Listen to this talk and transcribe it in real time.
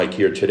Mike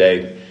here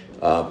today.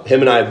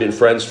 Him and I have been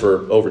friends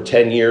for over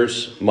 10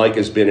 years. Mike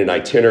has been an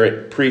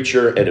itinerant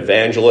preacher and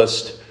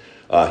evangelist.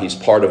 He's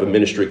part of a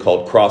ministry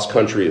called Cross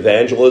Country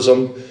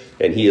Evangelism,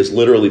 and he has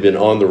literally been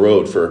on the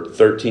road for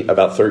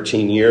about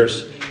 13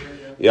 years.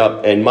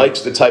 Yep, and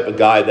Mike's the type of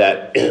guy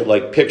that,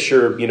 like,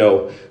 picture,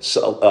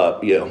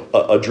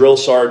 a drill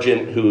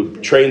sergeant who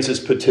trains his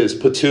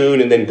platoon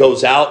and then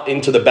goes out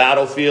into the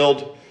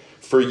battlefield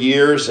for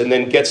years and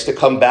then gets to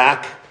come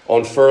back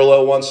on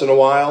furlough once in a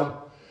while.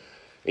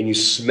 And you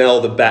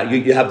smell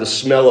you have the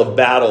smell of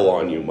battle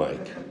on you,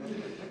 Mike.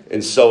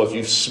 And so if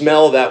you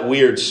smell that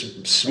weird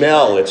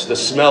smell, it's the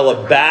smell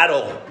of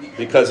battle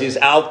because he's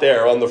out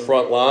there on the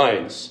front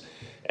lines.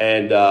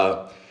 And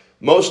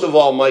most of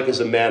all, Mike is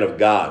a man of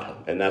God,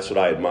 and that's what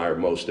I admire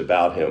most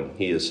about him.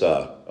 He is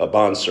a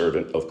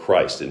bondservant of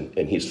Christ,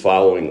 and he's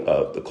following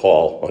the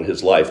call on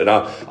his life. And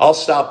I'll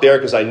stop there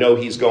because I know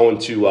he's going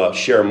to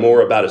share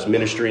more about his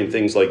ministry and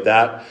things like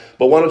that.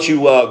 But why don't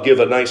you give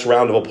a nice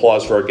round of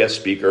applause for our guest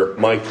speaker,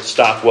 Mike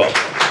Stockwell.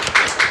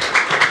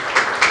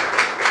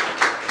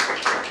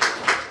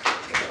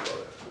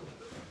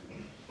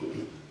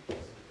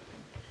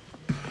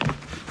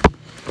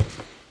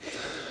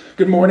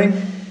 Good morning.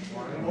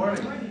 Good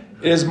morning.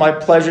 It is my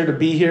pleasure to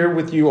be here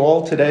with you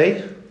all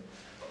today.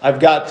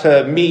 I've got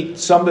to meet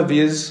some of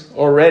you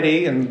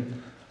already,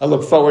 and I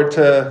look forward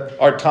to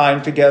our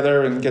time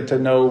together and get to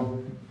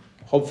know,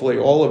 hopefully,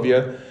 all of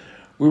you.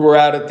 We were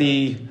out at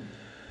the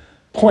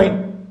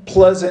Point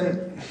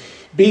Pleasant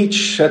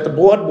Beach at the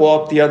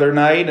boardwalk the other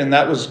night, and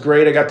that was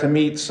great. I got to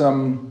meet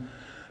some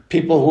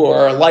people who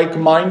are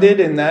like-minded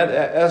in that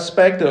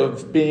aspect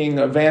of being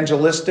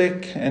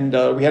evangelistic, and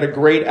we had a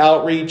great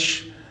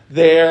outreach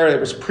there. There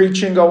was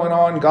preaching going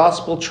on,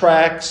 gospel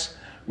tracts.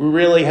 We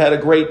really had a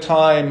great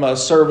time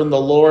serving the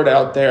Lord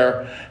out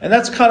there. And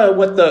that's kind of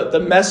what the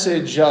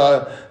message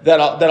that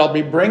I'll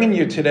be bringing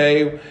you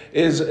today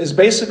is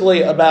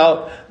basically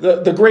about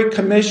the Great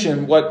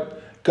Commission, what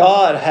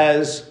God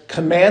has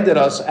commanded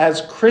us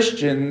as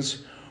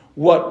Christians,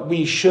 what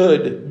we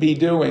should be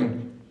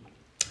doing.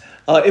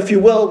 If you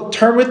will,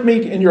 turn with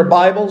me in your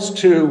Bibles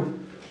to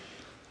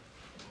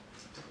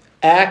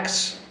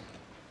Acts.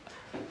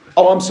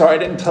 Oh, I'm sorry, I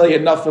didn't tell you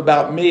enough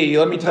about me.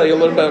 Let me tell you a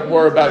little bit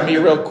more about me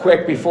real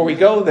quick before we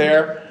go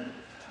there.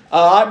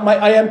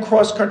 I am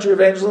Cross Country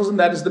Evangelism.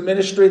 That is the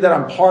ministry that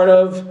I'm part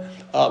of.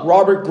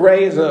 Robert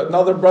Gray is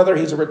another brother.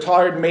 He's a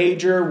retired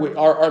major.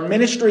 Our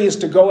ministry is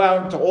to go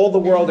out into all the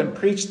world and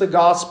preach the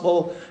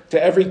gospel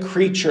to every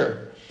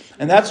creature.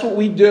 And that's what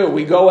we do.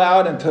 We go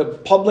out into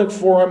public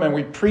forum and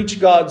we preach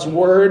God's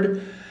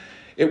word.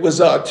 It was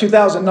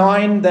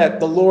 2009 that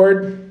the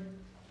Lord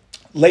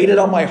laid it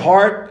on my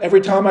heart.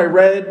 Every time I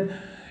read,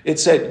 it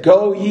said,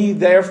 "Go ye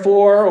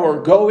therefore," or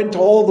 "Go into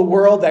all the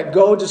world." That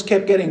 "go" just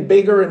kept getting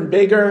bigger and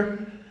bigger.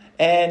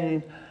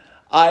 And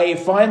I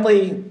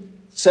finally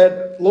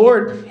said,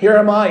 "Lord, here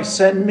am I,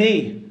 send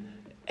me."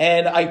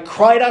 And I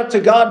cried out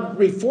to God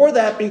before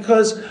that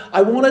because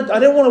I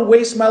didn't want to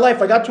waste my life.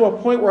 I got to a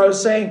point where I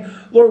was saying,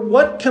 "Lord,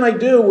 what can I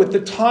do with the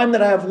time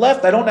that I have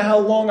left? I don't know how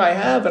long I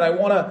have, and I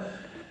want to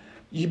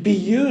be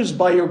used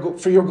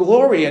for your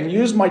glory and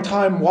use my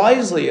time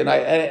wisely."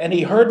 And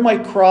he heard my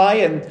cry,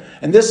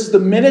 and this is the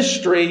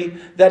ministry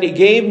that he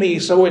gave me.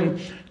 So in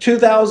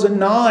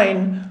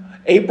 2009,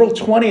 April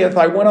 20th,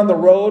 I went on the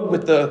road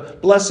with the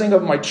blessing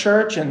of my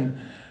church, and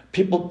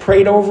people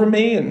prayed over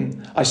me,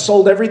 and I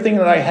sold everything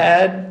that I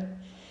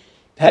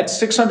had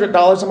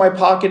 $600 in my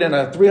pocket and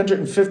a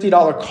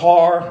 $350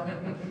 car.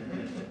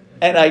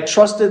 And I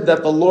trusted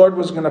that the Lord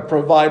was going to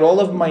provide all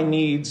of my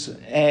needs.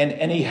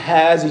 And he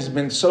has. He's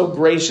been so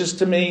gracious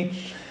to me.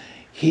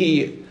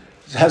 He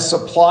has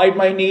supplied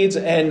my needs.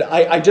 And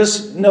I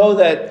just know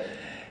that.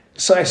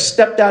 So I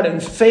stepped out in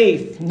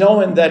faith,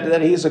 knowing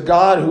that he's a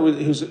God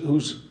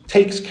who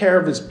takes care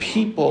of his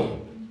people.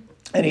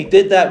 And he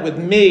did that with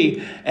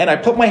me. And I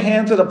put my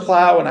hand to the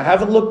plow, and I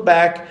haven't looked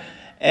back.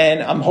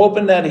 And I'm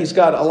hoping that he's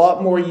got a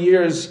lot more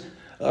years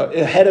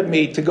ahead of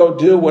me to go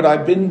do what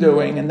I've been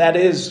doing, and that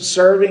is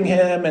serving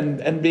him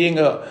and being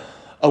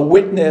a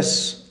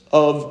witness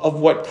of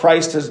what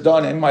Christ has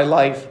done in my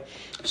life.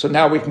 So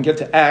now we can get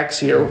to Acts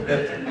here.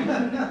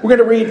 We're going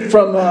to read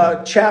from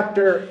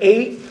chapter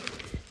 8,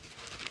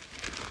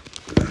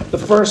 the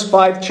first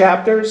 5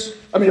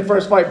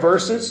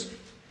 verses.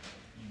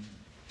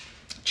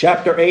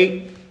 Chapter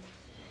 8.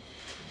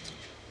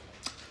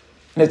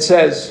 And it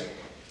says,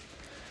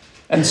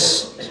 "And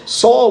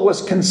Saul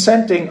was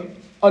consenting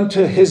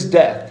unto his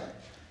death.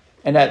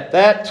 And at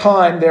that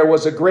time there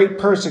was a great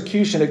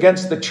persecution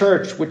against the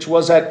church which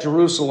was at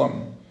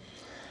Jerusalem.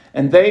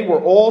 And they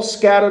were all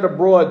scattered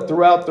abroad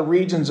throughout the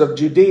regions of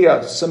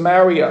Judea,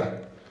 Samaria,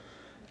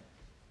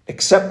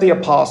 except the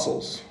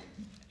apostles.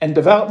 And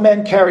devout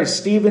men carried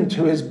Stephen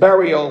to his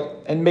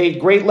burial and made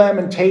great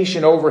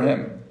lamentation over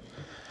him.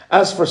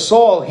 As for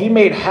Saul, he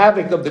made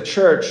havoc of the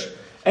church,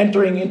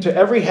 entering into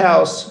every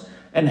house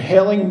and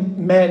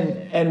hailing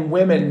men and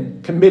women,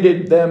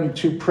 committed them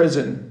to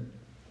prison.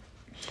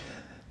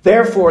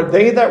 Therefore,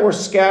 they that were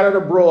scattered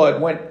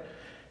abroad went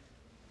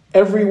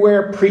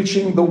everywhere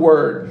preaching the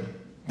word.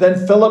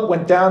 Then Philip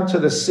went down to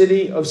the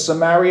city of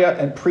Samaria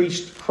and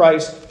preached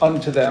Christ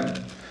unto them.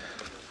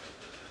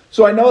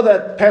 So I know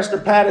that Pastor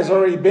Pat has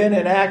already been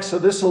in Acts, so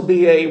this will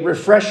be a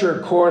refresher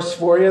course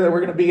for you. That we're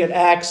going to be in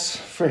Acts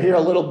for here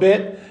a little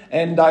bit.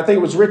 And I think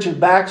it was Richard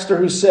Baxter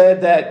who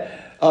said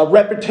that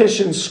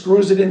repetition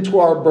screws it into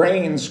our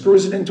brains,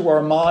 screws it into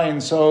our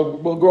minds. So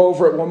we'll go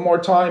over it one more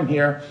time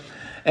here.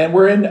 And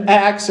we're in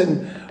Acts,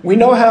 and we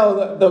know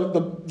how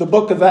the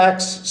book of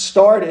Acts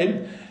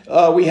started.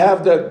 We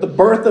have the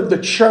birth of the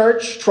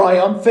church,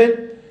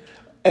 triumphant.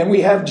 And we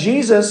have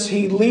Jesus,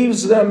 he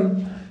leaves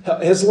them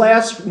his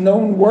last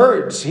known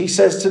words. He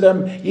says to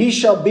them, "Ye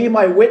shall be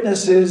my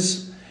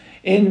witnesses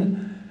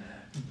in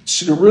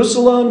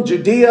Jerusalem,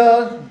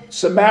 Judea,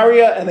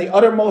 Samaria, and the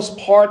uttermost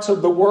parts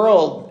of the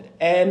world."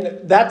 And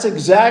that's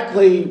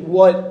exactly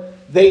what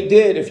they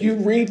did. If you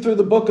read through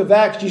the book of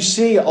Acts, you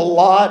see a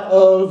lot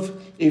of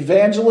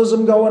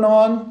evangelism going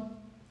on.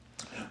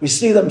 We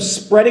see them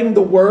spreading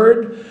the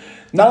word,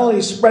 not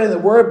only spreading the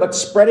word, but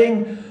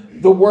spreading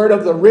the word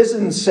of the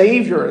risen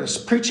Savior,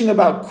 preaching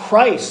about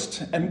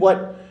Christ and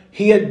what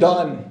he had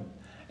done.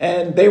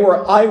 And they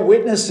were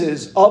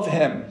eyewitnesses of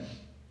him.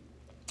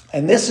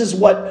 And this is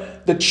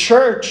what the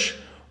church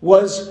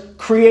was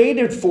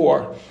created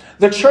for.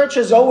 The church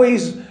has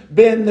always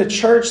been the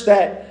church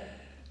that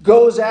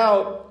goes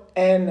out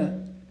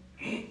and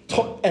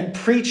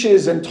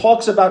preaches and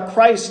talks about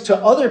Christ to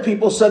other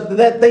people so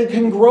that they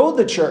can grow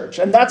the church.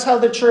 And that's how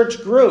the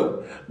church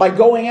grew, by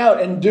going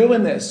out and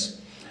doing this.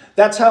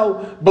 That's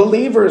how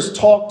believers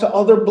talk to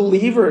other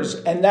believers,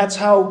 and that's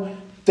how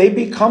they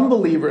become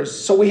believers.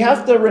 So we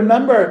have to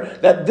remember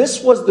that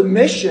this was the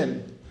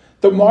mission,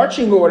 the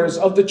marching orders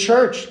of the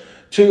church,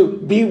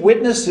 to be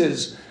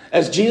witnesses.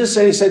 As Jesus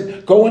said, he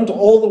said, "Go into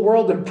all the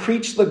world and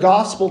preach the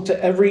gospel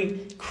to every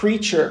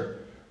creature."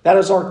 That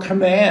is our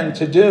command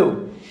to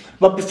do.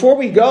 But before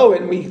we go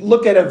and we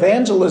look at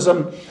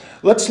evangelism,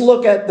 let's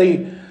look at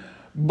the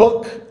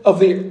book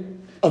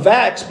of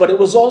Acts, but it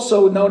was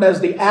also known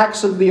as the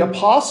Acts of the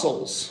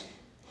Apostles.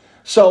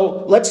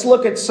 So let's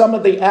look at some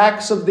of the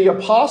Acts of the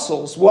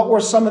Apostles. What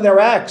were some of their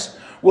acts?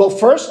 Well,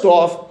 first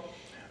off,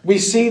 we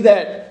see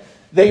that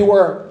they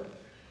were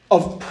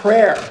of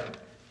prayer.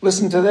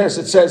 Listen to this.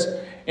 It says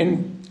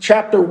in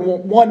chapter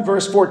 1,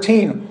 verse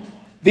 14,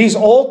 "These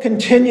all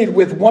continued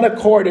with one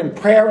accord in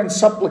prayer and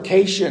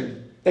supplication."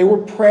 They were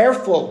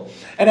prayerful.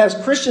 And as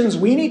Christians,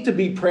 we need to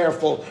be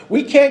prayerful.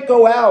 We can't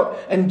go out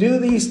and do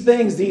these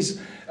things, these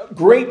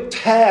great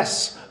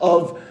tasks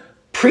of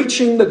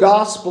preaching the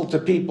gospel to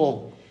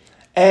people,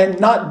 and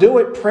not do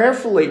it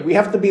prayerfully. We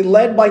have to be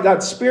led by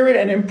God's Spirit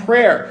and in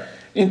prayer.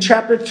 In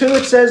chapter 2,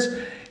 it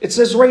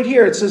says right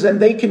here, it says, "And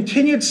they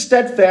continued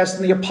steadfast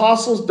in the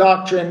apostles'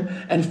 doctrine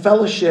and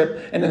fellowship,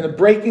 and in the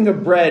breaking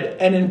of bread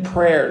and in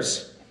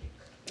prayers."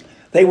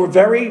 They were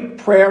very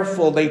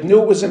prayerful. They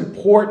knew it was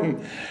important.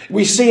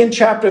 We see in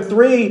chapter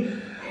 3,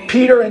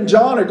 Peter and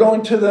John are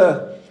going to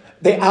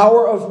the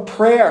hour of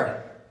prayer.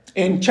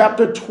 In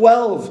chapter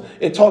 12,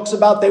 it talks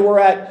about they were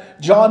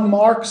at John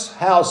Mark's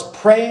house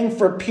praying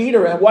for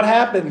Peter. And what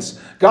happens?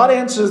 God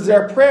answers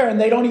their prayer and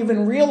they don't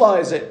even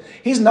realize it.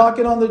 He's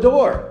knocking on the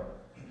door.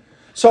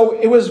 So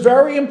it was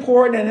very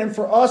important. And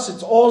for us,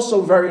 it's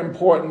also very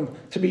important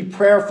to be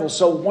prayerful.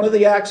 So one of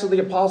the acts of the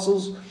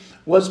apostles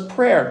was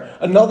prayer.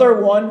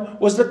 Another one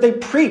was that they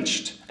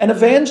preached and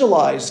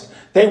evangelized.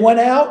 They went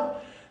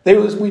out.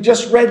 We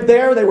just read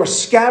there, they were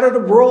scattered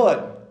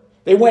abroad.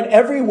 They went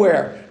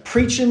everywhere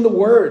preaching the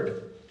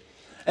word.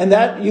 And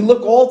that, you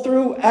look all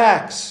through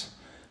Acts,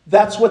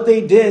 that's what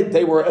they did.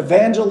 They were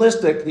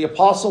evangelistic. The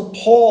apostle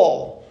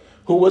Paul,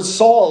 who was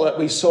Saul that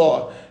we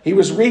saw, he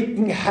was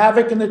wreaking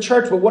havoc in the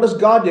church. But what does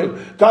God do?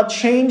 God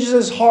changes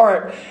his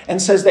heart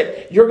and says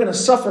that you're going to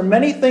suffer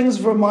many things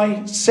for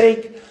my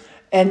sake,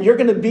 and you're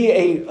going to be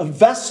a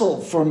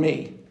vessel for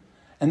me.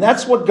 And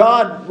that's what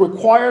God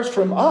requires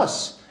from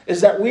us,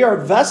 is that we are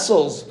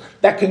vessels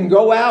that can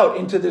go out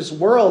into this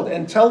world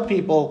and tell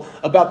people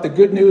about the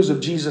good news of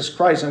Jesus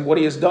Christ and what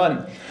he has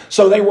done.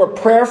 So they were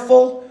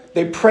prayerful,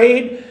 they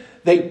prayed,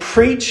 they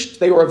preached,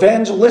 they were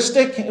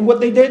evangelistic in what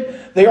they did.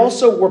 They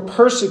also were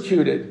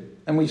persecuted.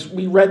 And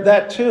we read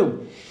that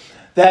too.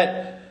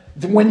 That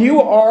when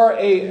you are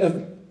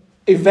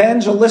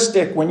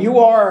evangelistic, when you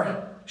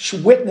are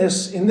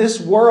witness in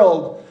this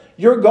world,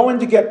 you're going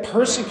to get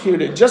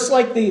persecuted, just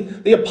like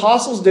the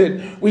apostles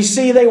did. We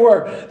see they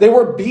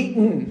were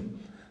beaten.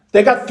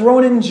 They got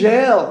thrown in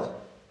jail.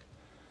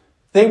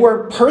 They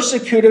were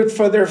persecuted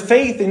for their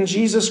faith in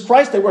Jesus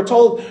Christ. They were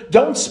told,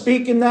 don't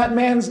speak in that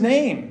man's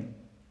name.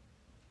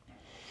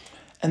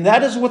 And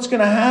that is what's going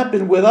to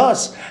happen with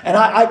us. And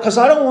because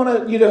I don't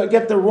want you to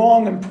get the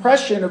wrong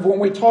impression of when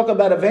we talk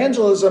about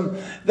evangelism,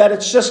 that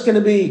it's just going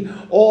to be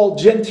all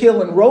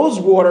genteel and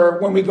rosewater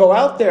when we go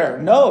out there.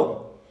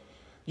 No.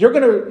 You're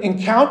going to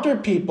encounter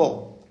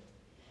people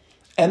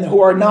and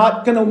who are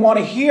not going to want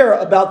to hear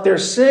about their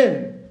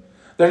sin.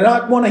 They're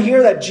not want to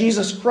hear that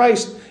Jesus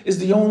Christ is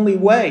the only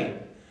way.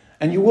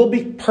 And you will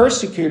be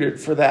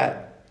persecuted for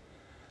that.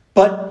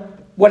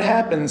 But what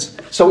happens?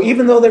 So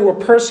even though they were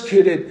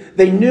persecuted,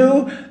 they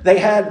knew they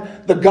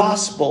had the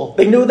gospel.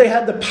 They knew they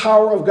had the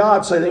power of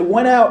God. So they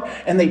went out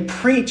and they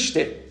preached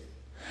it.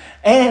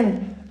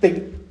 And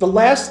the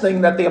last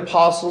thing that the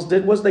apostles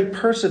did was they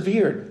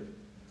persevered.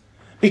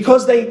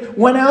 Because they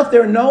went out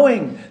there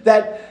knowing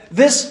that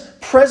this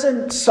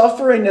present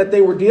suffering that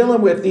they were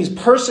dealing with, these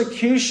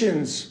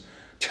persecutions,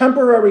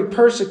 temporary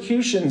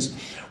persecutions,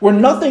 were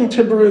nothing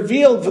to be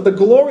revealed for the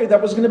glory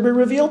that was going to be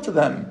revealed to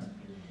them.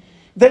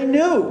 They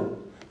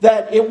knew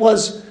that it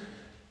was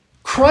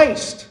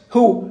Christ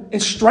who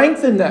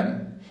strengthened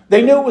them.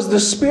 They knew it was the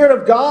Spirit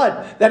of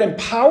God that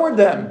empowered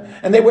them.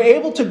 And they were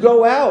able to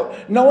go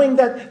out knowing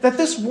that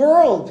this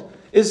world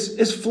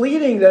is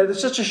fleeting, that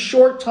it's such a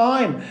short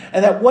time,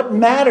 and that what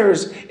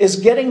matters is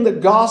getting the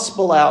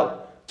gospel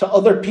out to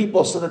other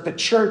people so that the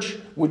church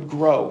would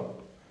grow.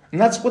 And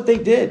that's what they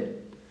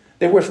did.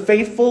 They were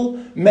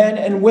faithful men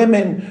and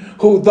women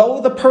who,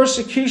 though the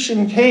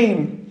persecution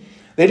came,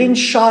 they didn't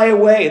shy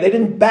away. They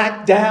didn't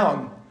back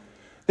down.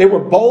 They were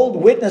bold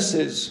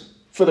witnesses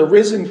for the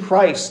risen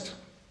Christ.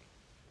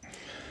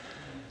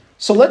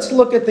 So let's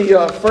look at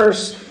the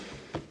first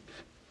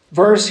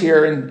verse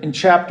here in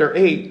chapter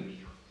 8.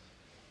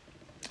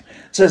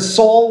 It says,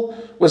 Saul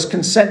was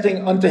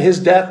consenting unto his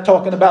death,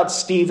 talking about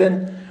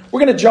Stephen. We're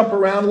going to jump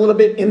around a little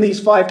bit in these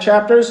 5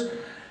 chapters.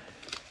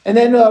 And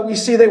then we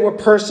see they were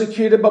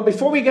persecuted. But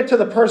before we get to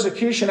the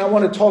persecution, I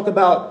want to talk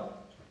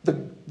about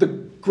the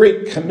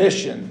Great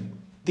Commission,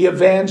 the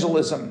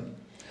evangelism.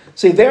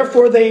 See,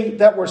 therefore they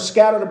that were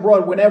scattered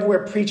abroad went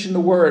everywhere preaching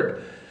the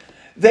word.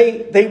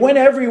 They went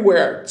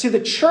everywhere. See, the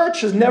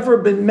church has never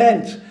been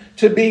meant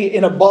to be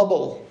in a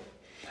bubble.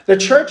 The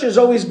church has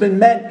always been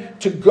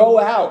meant to go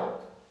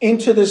out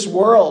into this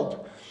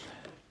world.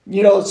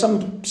 You know,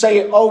 some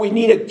say, we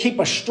need to keep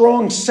a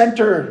strong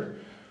center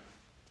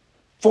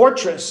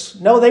fortress.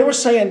 No, they were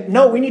saying,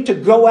 no, we need to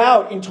go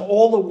out into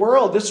all the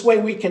world. This way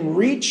we can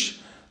reach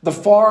the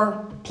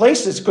far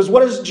places. Because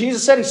what does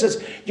Jesus said? He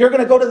says, you're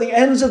going to go to the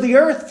ends of the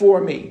earth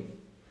for me.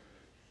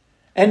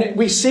 And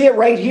we see it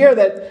right here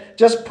that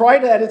just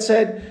prior to that it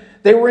said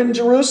they were in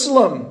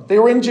Jerusalem, they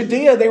were in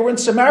Judea, they were in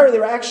Samaria. They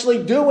were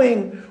actually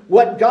doing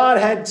what God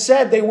had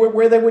said they were,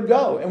 where they would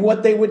go and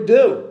what they would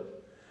do.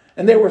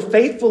 And they were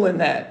faithful in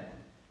that.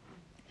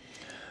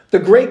 The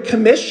Great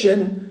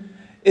Commission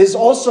is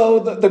also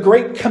the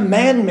great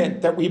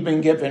commandment that we've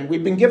been given.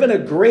 We've been given a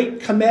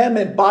great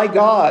commandment by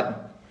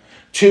God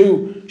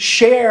to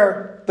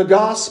share the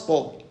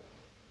gospel.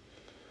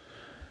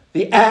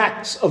 The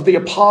Acts of the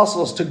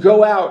Apostles, to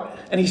go out.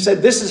 And he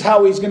said this is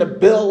how he's going to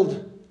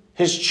build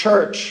his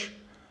church,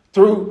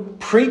 through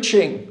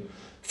preaching.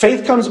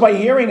 Faith comes by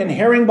hearing, and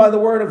hearing by the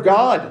word of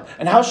God.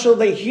 And how shall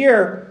they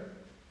hear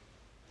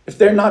if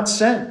they're not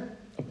sent?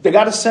 They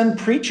got to send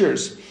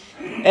preachers.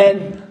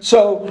 And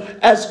so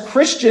as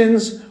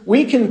Christians,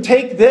 we can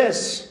take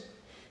this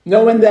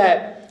knowing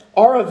that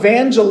our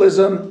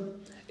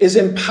evangelism is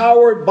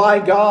empowered by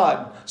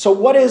God. So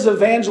what is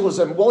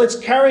evangelism? Well, it's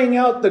carrying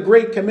out the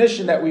Great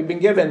Commission that we've been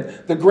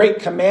given, the Great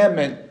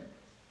Commandment.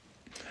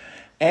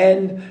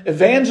 And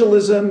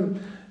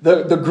evangelism,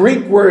 the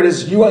Greek word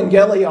is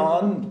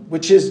euangelion,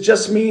 which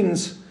just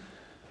means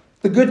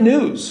the good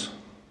news.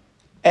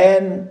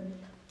 And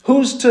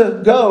who's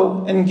to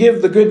go and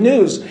give the good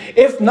news?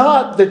 If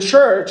not the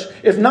church,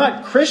 if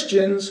not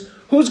Christians,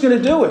 who's going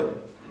to do it?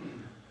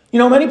 You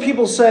know, many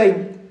people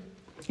say,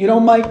 you know,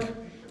 Mike,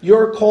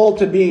 you're called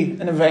to be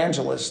an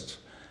evangelist.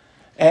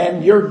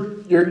 And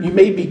you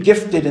may be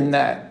gifted in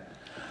that.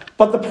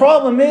 But the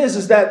problem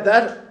is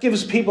that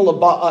gives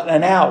people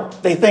an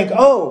out. They think,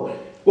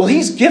 well,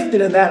 he's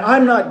gifted in that.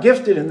 I'm not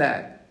gifted in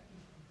that.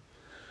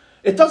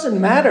 It doesn't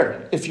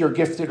matter if you're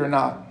gifted or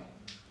not.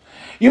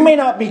 You may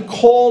not be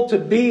called to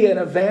be an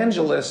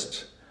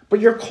evangelist, but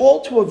you're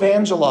called to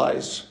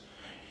evangelize.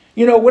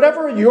 You know,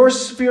 whatever your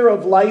sphere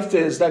of life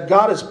is that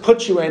God has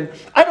put you in,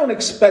 I don't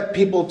expect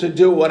people to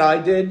do what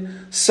I did,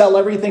 sell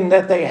everything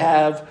that they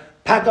have,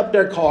 pack up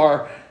their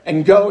car,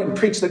 and go and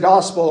preach the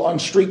gospel on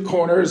street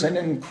corners and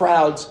in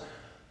crowds.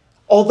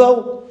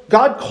 Although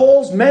God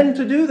calls men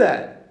to do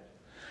that.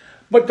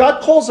 But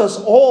God calls us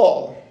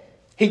all.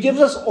 He gives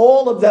us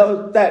all of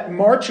that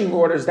marching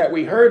orders that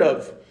we heard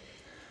of,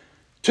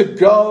 to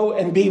go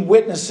and be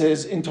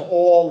witnesses into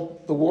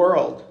all the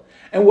world.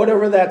 And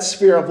whatever that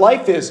sphere of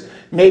life is,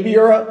 maybe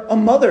you're a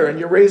mother and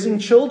you're raising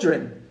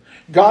children.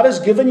 God has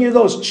given you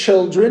those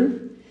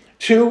children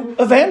to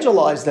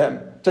evangelize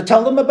them, to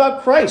tell them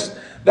about Christ.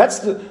 That's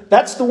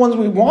the ones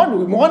we want.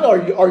 We want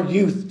our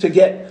youth to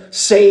get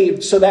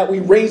saved so that we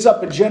raise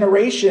up a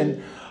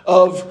generation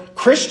of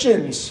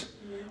Christians.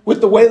 With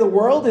the way the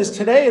world is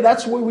today,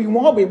 that's what we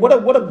want.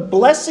 What a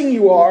blessing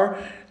you are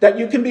that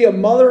you can be a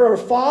mother or a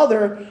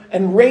father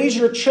and raise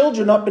your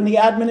children up in the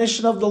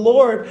admonition of the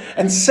Lord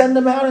and send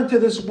them out into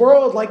this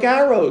world like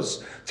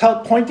arrows,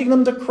 pointing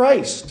them to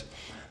Christ.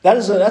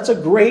 That's a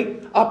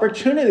great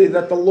opportunity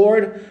that the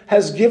Lord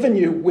has given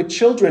you with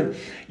children.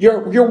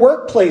 Your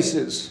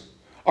workplaces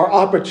are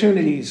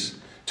opportunities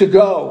to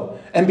go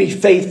and be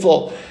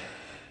faithful.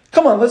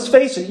 Come on, let's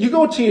face it. You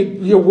go to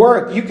your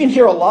work, you can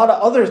hear a lot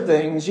of other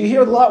things. You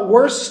hear a lot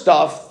worse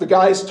stuff. The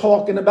guys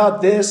talking about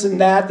this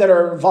and that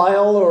are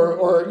vile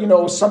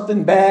or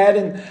something bad.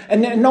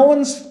 And no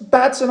one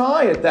bats an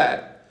eye at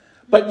that.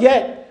 But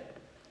yet,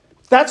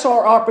 that's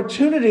our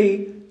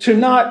opportunity to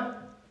not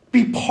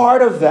be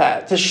part of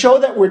that, to show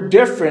that we're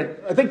different.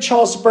 I think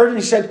Charles Spurgeon,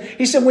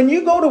 he said, when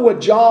you go to a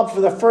job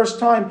for the first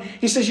time,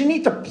 he says, you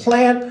need to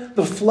plant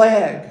the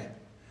flag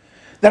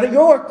that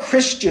you're a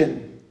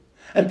Christian.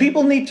 And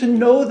people need to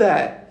know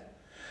that.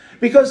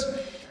 Because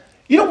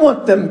you don't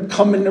want them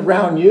coming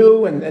around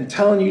you and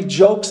telling you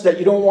jokes that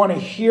you don't want to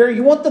hear.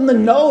 You want them to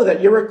know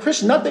that you're a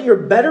Christian. Not that you're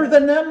better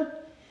than them,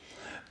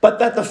 but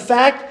that the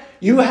fact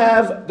you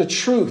have the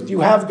truth,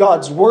 you have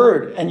God's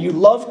word, and you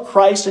love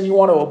Christ and you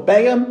want to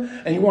obey him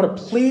and you want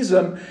to please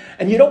him,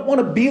 and you don't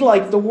want to be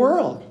like the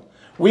world.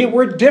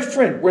 We're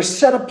different. We're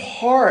set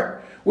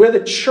apart. We're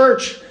the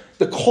church,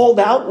 the called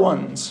out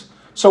ones.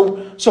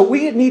 So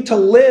we need to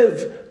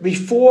live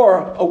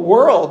before a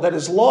world that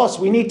is lost.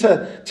 We need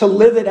to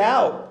live it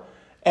out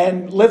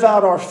and live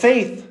out our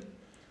faith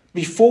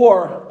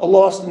before a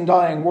lost and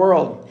dying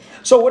world.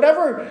 So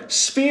whatever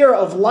sphere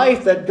of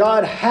life that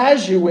God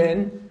has you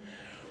in,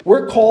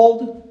 we're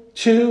called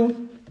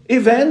to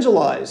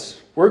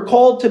evangelize. We're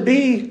called to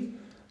be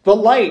the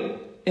light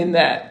in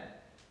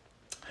that.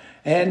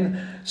 And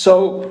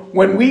so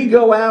when we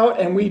go out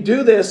and we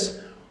do this,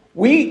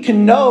 we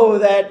can know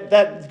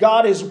that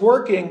God is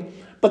working.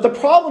 But the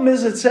problem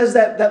is, it says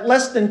that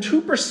less than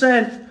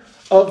 2%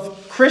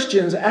 of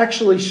Christians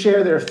actually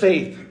share their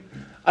faith.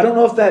 I don't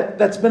know if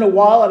that's been a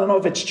while. I don't know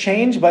if it's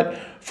changed. But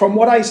from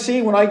what I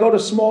see when I go to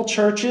small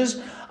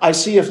churches, I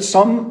see if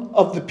some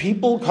of the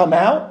people come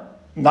out,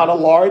 not a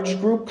large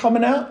group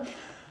coming out.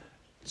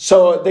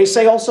 So they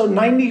say also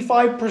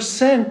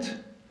 95%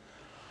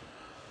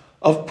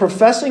 of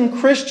professing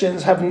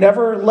Christians have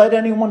never led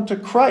anyone to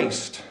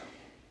Christ.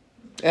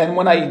 And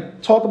when I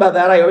talk about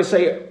that, I always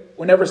say,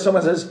 whenever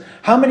someone says,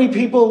 how many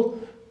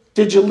people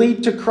did you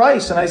lead to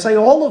Christ? And I say,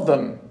 all of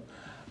them.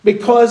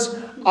 Because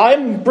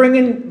I'm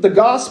bringing the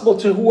gospel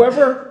to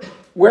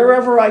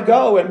wherever I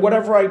go and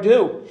whatever I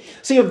do.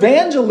 See,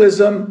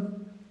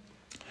 evangelism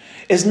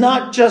is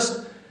not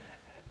just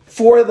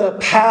for the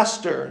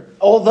pastor.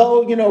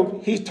 Although,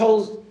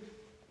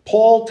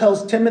 Paul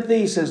tells Timothy,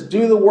 he says,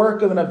 do the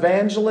work of an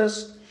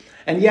evangelist.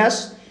 And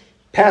yes,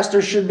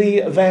 pastors should be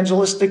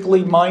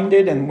evangelistically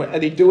minded and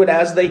they do it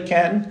as they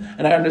can.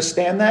 And I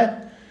understand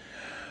that.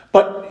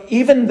 But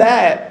even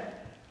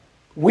that,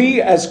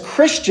 we as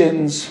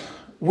Christians,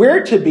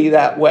 we're to be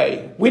that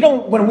way.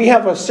 When we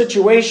have a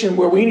situation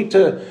where we need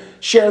to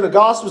share the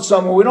gospel with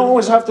someone, we don't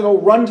always have to go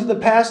run to the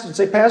pastor and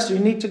say, Pastor, you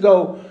need to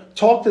go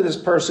talk to this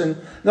person.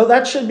 No,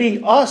 that should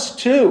be us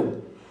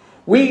too.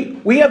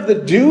 We have the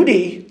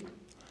duty.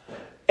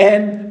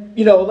 And,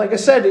 like I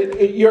said,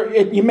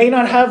 you may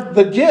not have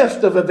the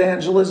gift of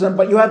evangelism,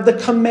 but you have the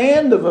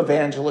command of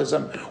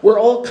evangelism. We're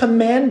all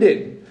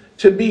commanded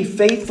to be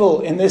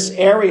faithful in this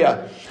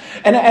area.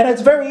 And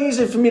it's very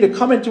easy for me to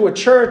come into a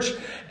church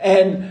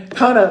and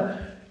kind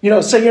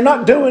of, say you're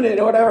not doing it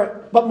or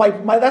whatever. But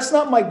that's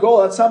not my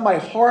goal. That's not my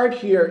heart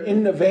here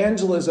in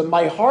evangelism.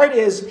 My heart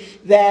is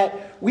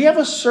that we have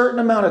a certain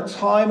amount of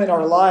time in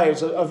our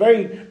lives, a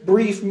very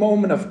brief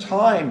moment of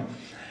time.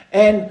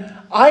 And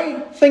I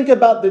think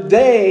about the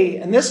day,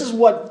 and this is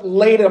what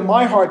laid in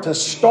my heart to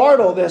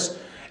start all this,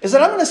 is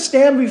that I'm going to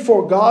stand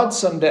before God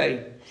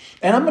someday.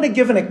 And I'm going to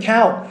give an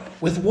account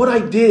with what I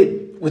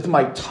did with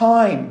my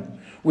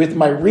time, with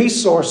my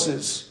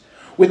resources,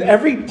 with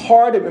every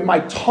part of it, my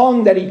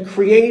tongue that he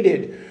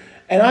created.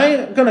 And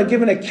I'm going to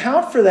give an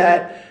account for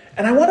that.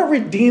 And I want to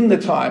redeem the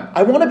time.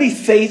 I want to be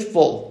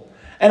faithful.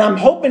 And I'm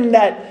hoping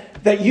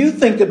that you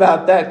think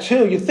about that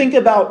too. You think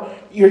about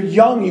you're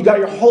young, you got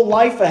your whole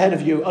life ahead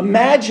of you.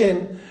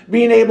 Imagine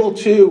being able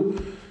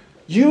to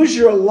use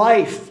your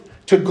life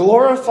to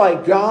glorify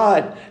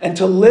God and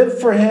to live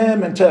for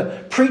him and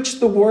to preach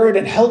the word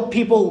and help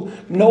people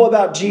know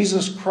about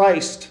Jesus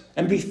Christ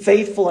and be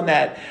faithful in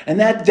that. And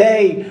that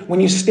day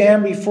when you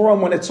stand before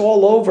him, when it's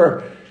all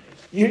over,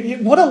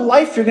 what a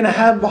life you're going to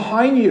have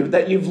behind you,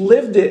 that you've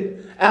lived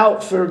it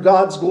out for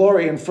God's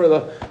glory and for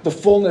the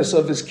fullness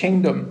of his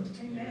kingdom.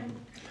 Amen.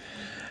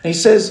 And he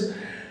says,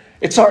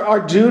 it's our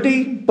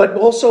duty, but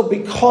also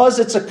because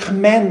it's a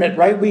commandment,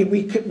 right?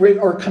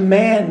 Our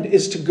command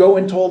is to go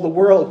into all the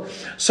world.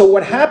 So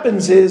what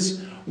happens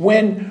is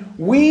when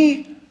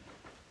we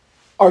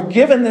are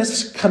given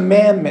this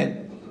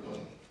commandment,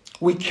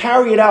 we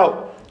carry it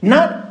out,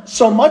 not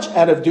so much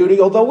out of duty,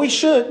 although we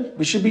should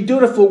be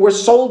dutiful. We're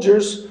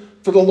soldiers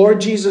for the Lord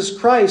Jesus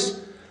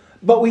Christ,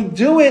 but we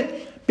do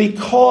it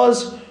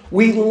because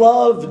we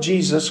love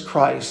Jesus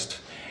Christ.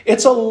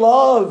 It's a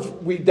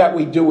love that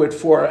we do it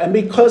for. And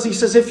because he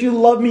says, if you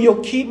love me,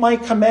 you'll keep my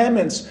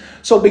commandments.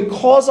 So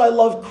because I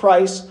love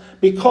Christ,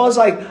 because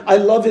I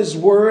love his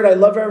word, I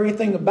love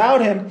everything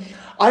about him,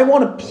 I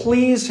want to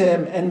please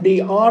him and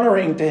be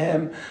honoring to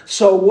him.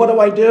 So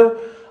what do?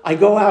 I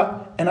go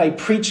out and I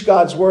preach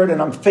God's word and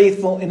I'm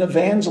faithful in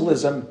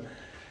evangelism.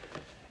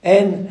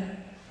 And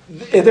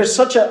there's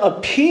such a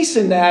peace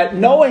in that,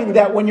 knowing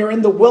that when you're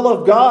in the will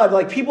of God,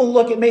 like people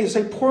look at me and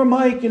say, poor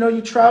Mike,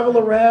 you travel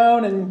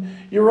around and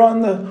you're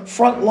on the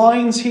front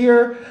lines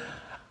here.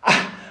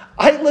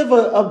 I live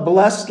a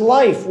blessed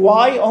life.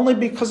 Why? Only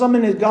because I'm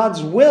in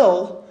God's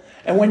will.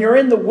 And when you're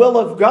in the will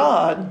of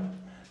God,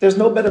 there's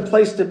no better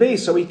place to be.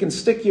 So he can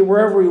stick you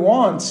wherever he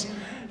wants.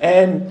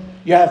 And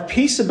you have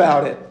peace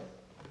about it.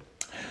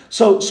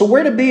 So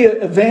we're to be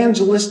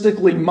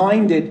evangelistically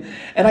minded.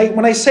 And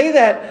when I say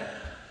that,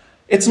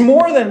 it's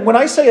more than, when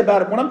I say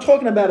about it, when I'm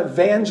talking about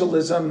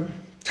evangelism,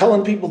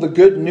 telling people the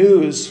good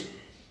news,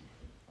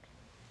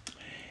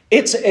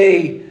 it's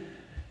the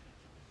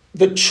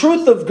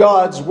truth of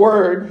God's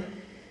word.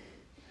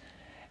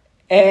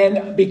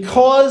 And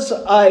because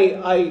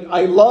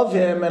I love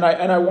him and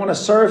I want to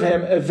serve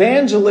him,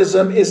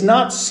 evangelism is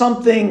not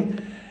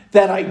something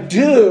that I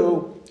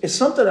do, it's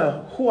something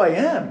of who I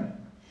am.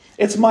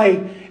 It's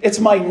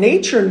my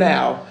nature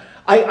now.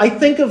 I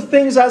think of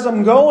things as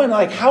I'm going,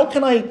 like, how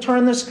can I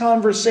turn this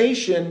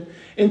conversation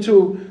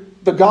into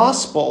the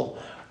gospel?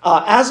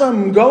 As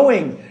I'm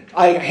going,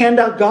 I hand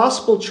out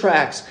gospel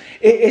tracts.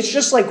 It's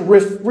just like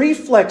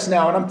reflex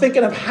now. And I'm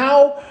thinking of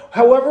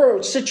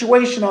however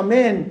situation I'm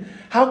in,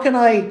 how can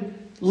I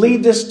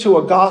lead this to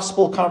a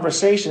gospel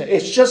conversation?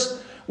 It's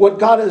just what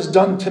God has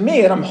done to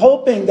me. And I'm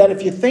hoping that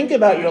if you think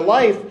about your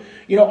life,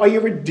 are you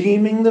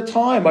redeeming the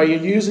time? Are you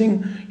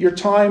using your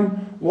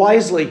time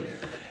wisely?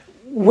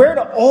 We're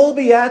to all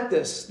be at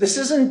this. This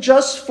isn't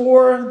just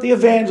for the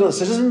evangelist.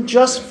 This isn't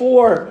just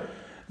for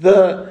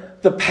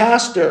the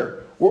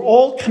pastor. We're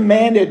all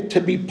commanded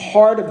to be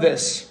part of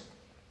this.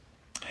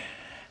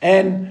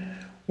 And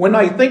when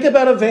I think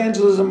about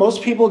evangelism,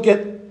 most people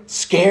get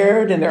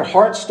scared and their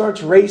heart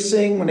starts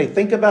racing when they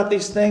think about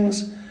these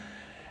things.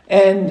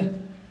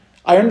 And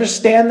I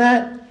understand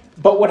that.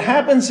 But what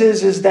happens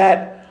is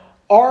that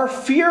our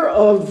fear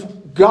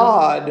of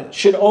God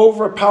should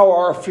overpower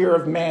our fear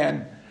of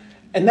man.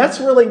 And that's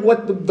really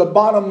what the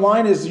bottom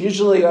line is.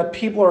 Usually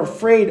people are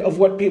afraid of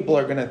what people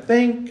are going to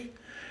think.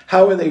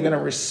 How are they going to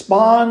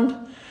respond?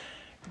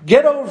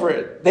 Get over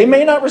it. They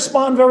may not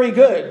respond very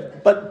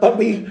good, but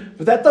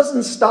that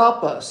doesn't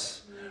stop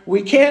us.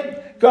 We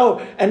can't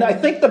go. And I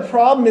think the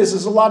problem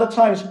is a lot of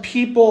times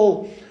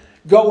people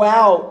go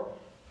out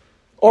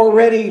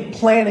already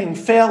planning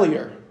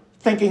failure,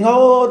 thinking,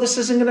 this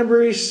isn't going to be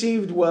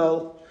received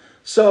well.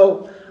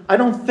 So I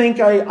don't think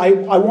I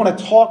want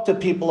to talk to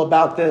people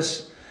about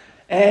this.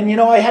 And,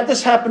 I had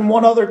this happen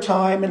one other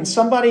time, and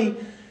somebody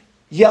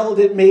yelled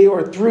at me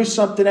or threw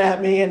something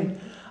at me,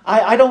 and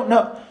I don't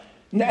know.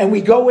 And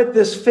we go with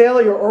this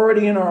failure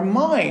already in our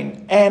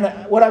mind.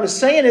 And what I was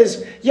saying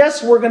is,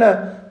 yes, we're going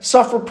to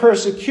suffer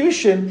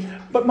persecution,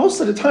 but most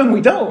of the time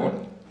we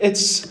don't.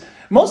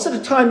 Most of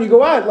the time you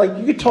go out, like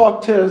you could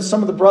talk to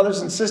some of the brothers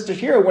and sisters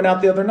here who went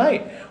out the other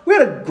night. We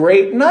had a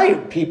great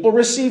night. People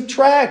received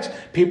tracts.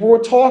 People were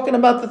talking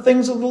about the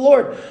things of the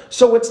Lord.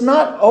 So it's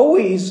not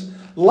always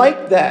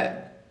like that.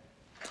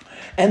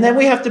 And then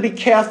we have to be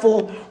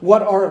careful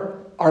what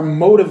our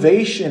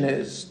motivation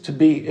is to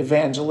be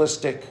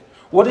evangelistic.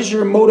 What is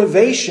your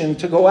motivation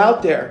to go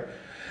out there?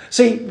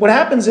 See, what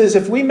happens is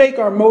if we make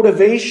our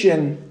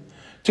motivation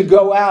to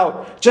go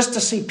out just to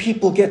see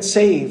people get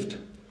saved,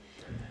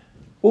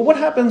 well, what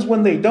happens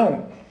when they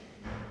don't?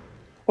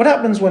 What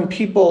happens when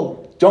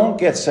people don't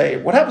get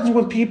saved? What happens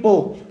when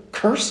people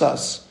curse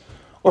us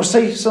or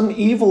say some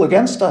evil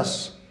against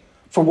us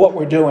for what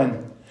we're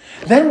doing?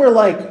 Then we're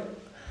like,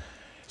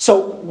 so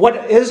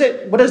what is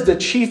it? What is the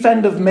chief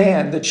end of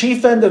man? The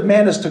chief end of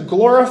man is to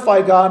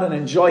glorify God and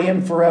enjoy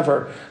him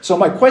forever. So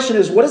my question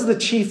is, what is the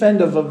chief end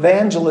of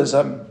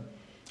evangelism?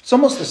 It's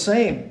almost the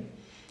same.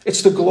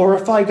 It's to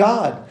glorify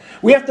God.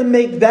 We have to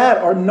make that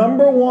our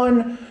number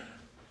one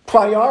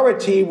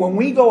priority when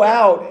we go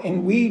out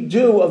and we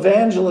do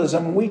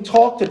evangelism, when we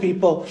talk to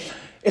people.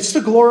 It's to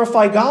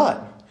glorify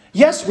God.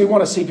 Yes, we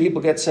want to see people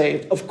get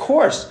saved. Of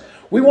course,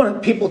 we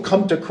want people to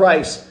come to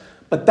Christ.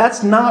 But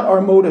that's not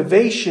our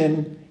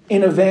motivation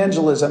in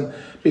evangelism.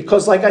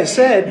 Because like I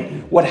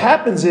said, what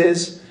happens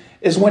is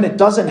when it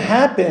doesn't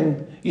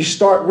happen, you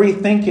start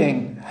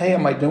rethinking, hey,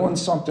 am I doing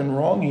something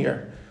wrong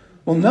here?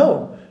 Well,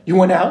 no. You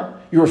went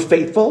out, you were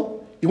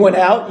faithful. You went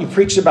out, you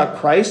preached about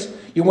Christ.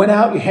 You went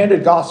out, you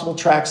handed gospel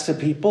tracts to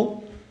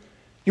people.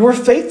 You were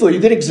faithful. You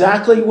did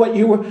exactly what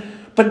you were,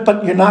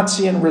 but you're not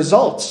seeing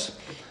results.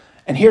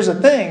 And here's the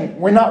thing,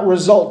 we're not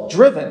result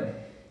driven.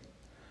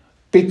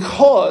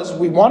 Because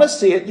we want to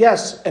see it,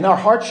 yes, and our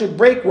heart should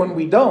break when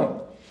we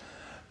don't.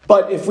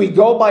 But if we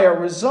go by our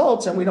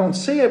results and we don't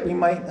see it, we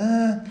might,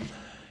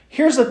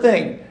 Here's the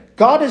thing.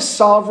 God is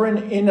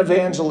sovereign in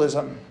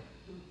evangelism.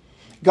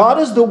 God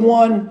is the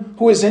one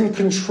who is in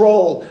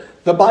control.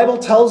 The Bible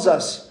tells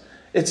us,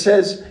 it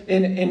says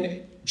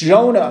in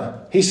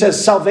Jonah, he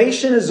says,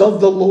 salvation is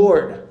of the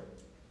Lord.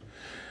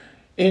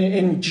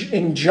 In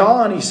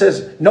John, he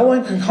says, no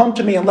one can come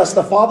to me unless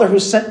the Father who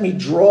sent me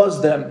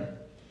draws them.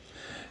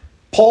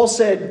 Paul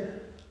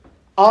said,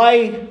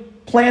 I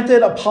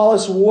planted,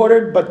 Apollos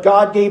watered, but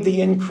God gave the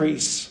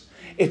increase.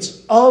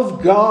 It's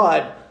of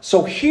God.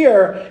 So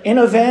here in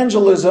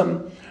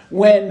evangelism,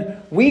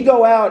 when we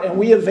go out and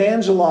we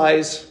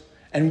evangelize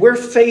and we're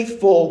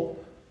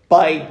faithful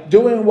by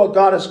doing what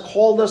God has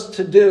called us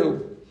to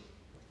do,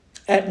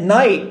 at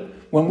night,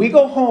 when we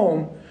go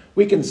home,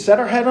 we can set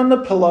our head on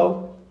the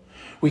pillow,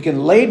 we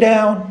can lay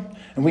down,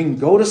 and we can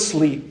go to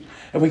sleep,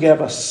 and we can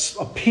have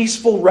a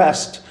peaceful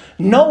rest,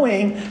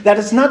 knowing that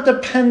it's not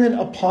dependent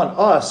upon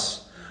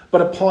us,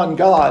 but upon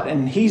God,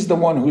 and He's the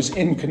one who's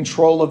in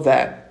control of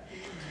that.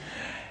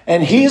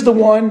 And He's the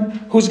one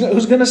who's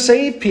going to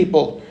save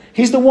people.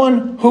 He's the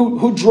one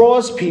who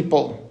draws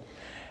people.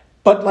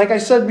 But like I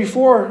said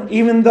before,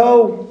 even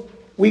though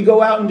we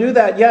go out and do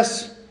that,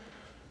 yes,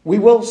 we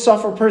will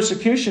suffer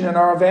persecution in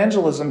our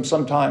evangelism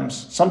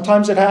sometimes.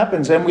 Sometimes it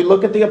happens. And we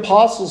look at the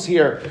apostles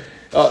here,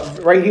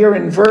 right here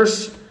in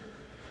verse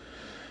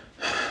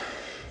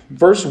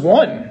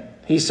 1.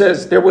 He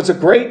says, there was a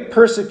great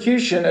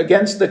persecution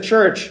against the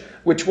church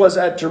which was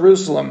at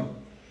Jerusalem.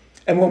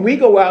 And when we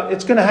go out,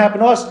 it's going to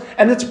happen to us.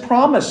 And it's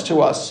promised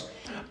to us.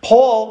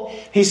 Paul,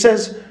 he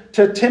says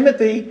to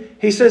Timothy,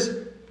 he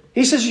says,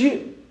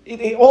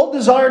 you all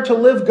desire to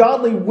live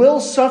godly will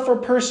suffer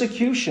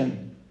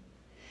persecution.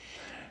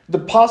 The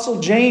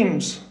Apostle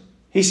James,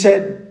 he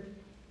said,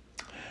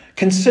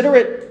 consider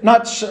it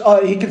not,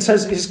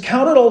 says, is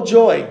count it all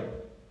joy,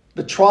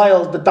 the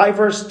trials, the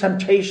diverse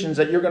temptations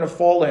that you're going to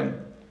fall in.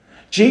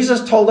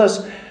 Jesus told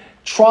us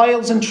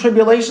trials and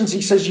tribulations,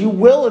 he says, you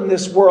will in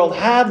this world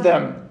have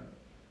them.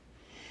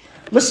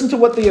 Listen to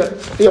what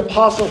the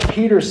Apostle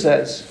Peter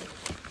says.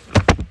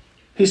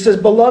 He says,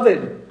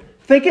 beloved,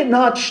 think it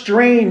not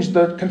strange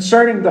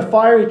concerning the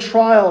fiery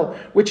trial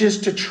which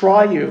is to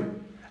try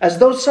you, as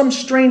though some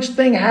strange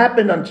thing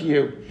happened unto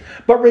you.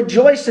 But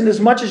rejoice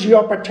inasmuch as ye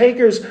are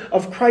partakers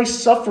of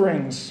Christ's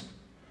sufferings.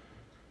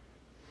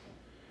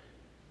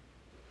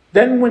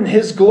 Then when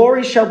His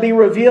glory shall be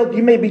revealed,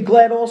 you may be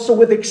glad also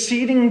with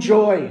exceeding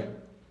joy.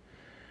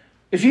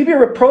 If ye be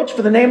reproached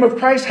for the name of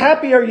Christ,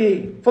 happy are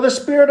ye, for the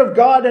Spirit of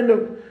God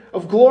and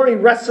of glory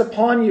rests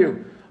upon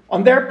you.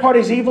 On their part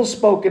is evil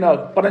spoken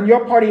of, but on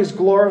your part He is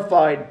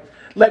glorified.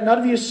 Let none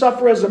of you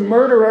suffer as a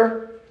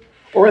murderer,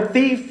 or a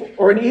thief,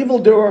 or an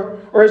evildoer,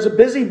 or as a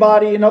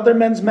busybody in other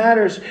men's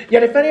matters.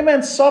 Yet if any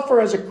man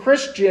suffer as a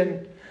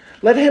Christian,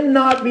 let him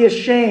not be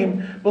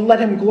ashamed, but let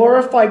him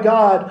glorify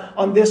God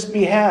on this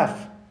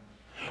behalf.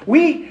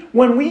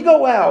 When we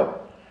go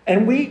out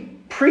and we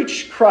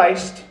preach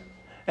Christ,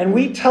 and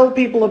we tell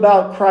people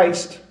about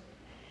Christ,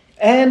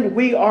 and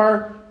we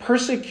are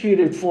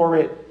persecuted for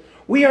it,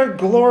 we are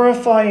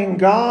glorifying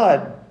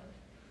God.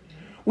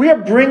 We are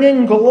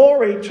bringing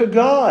glory to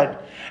God.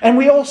 And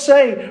we all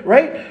say,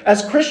 right,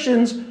 as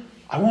Christians,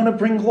 I want to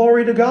bring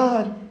glory to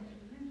God.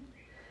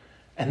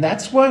 And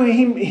that's why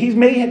he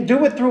may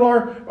do it through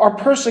our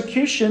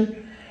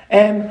persecution.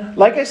 And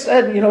like I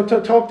said,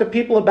 to talk to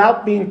people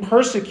about being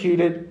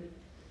persecuted,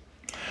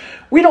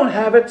 we don't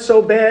have it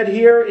so bad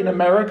here in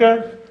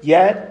America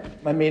yet.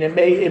 I mean,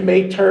 it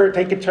may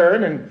take a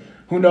turn, and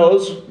who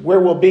knows where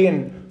we'll be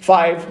in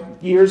 5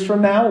 years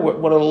from now,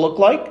 what it'll look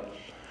like.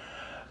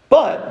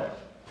 But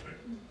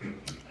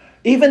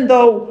even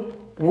though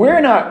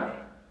we're not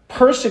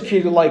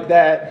persecuted like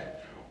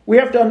that, we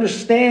have to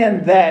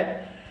understand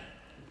that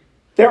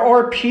there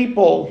are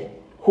people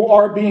who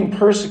are being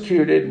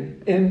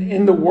persecuted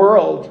in the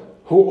world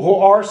who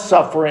are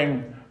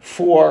suffering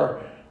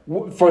for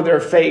their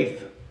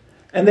faith.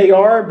 And they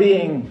are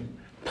being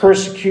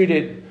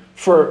persecuted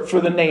for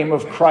the name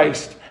of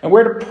Christ. And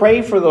we're to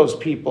pray for those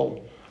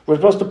people. We're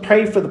supposed to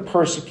pray for the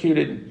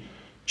persecuted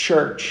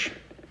church.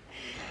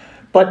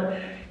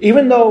 But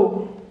even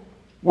though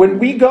when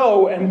we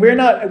go and we're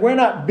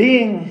not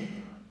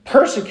being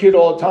persecuted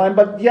all the time,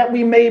 but yet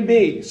we may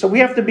be. So we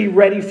have to be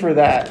ready for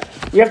that.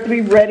 We have to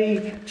be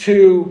ready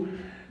to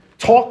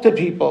talk to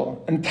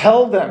people and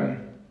tell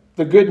them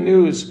the good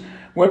news.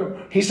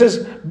 When he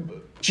says,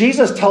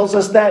 Jesus tells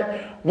us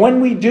that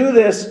when we do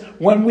this,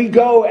 when we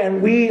go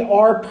and we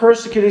are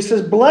persecuted, he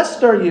says,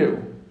 blessed are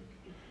you.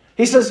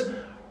 He says,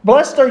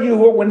 blessed are you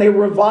when they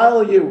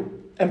revile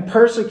you and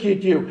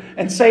persecute you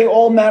and say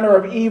all manner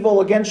of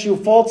evil against you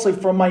falsely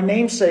for my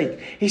name's sake.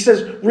 He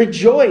says,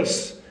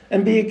 rejoice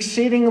and be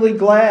exceedingly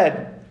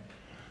glad.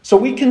 So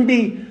we can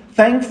be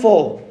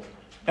thankful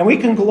and we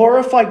can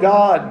glorify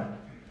God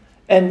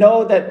and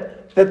know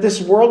that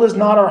this world is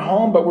not our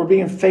home, but we're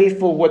being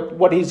faithful with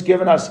what He's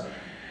given us.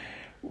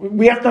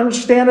 We have to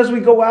understand as we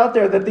go out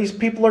there that these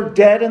people are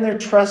dead in their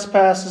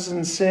trespasses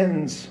and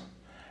sins.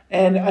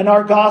 And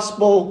our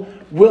gospel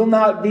will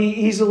not be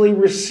easily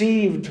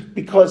received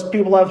because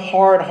people have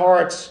hard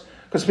hearts,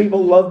 because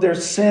people love their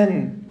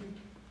sin.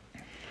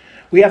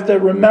 We have to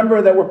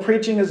remember that we're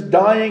preaching as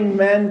dying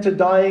men to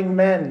dying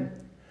men.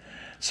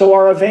 So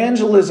our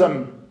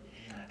evangelism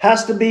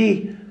has to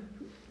be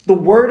the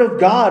Word of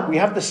God. We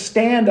have to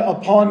stand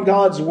upon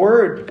God's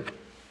Word.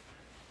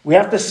 We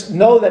have to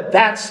know that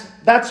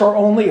that's our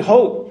only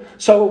hope.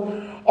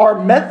 So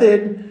our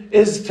method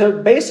is to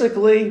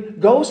basically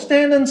go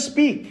stand and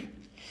speak.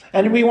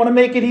 And we want to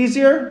make it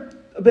easier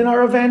in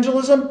our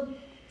evangelism?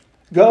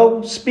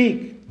 Go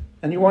speak.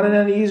 And you want it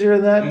any easier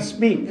than that?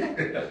 Speak.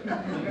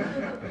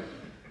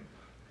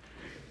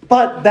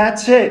 But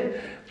that's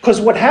it. Because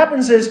what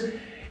happens is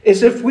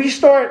if we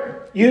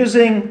start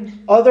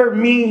using other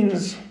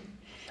means,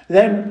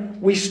 then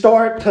we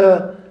start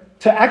to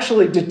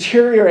actually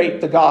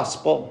deteriorate the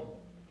gospel.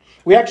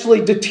 We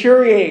actually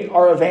deteriorate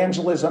our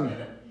evangelism.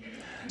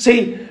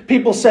 See,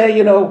 people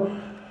say,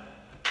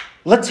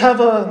 let's have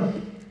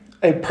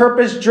a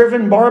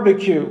purpose-driven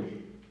barbecue.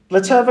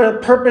 Let's have a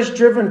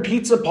purpose-driven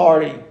pizza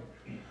party.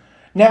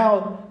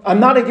 Now, I'm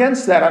not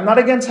against that. I'm not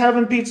against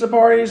having pizza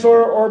parties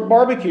or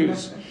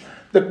barbecues.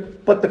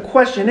 But the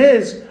question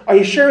is, are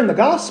you sharing the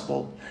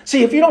gospel?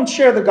 See, if you don't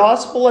share the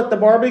gospel at the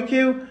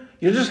barbecue,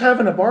 you're just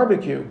having a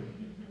barbecue.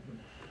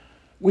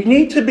 We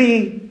need to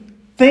be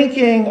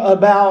thinking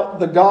about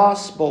the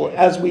gospel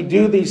as we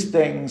do these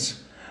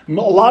things. A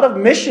lot of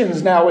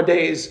missions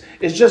nowadays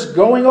is just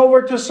going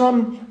over to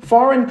some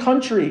foreign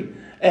country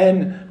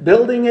and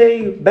building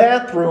a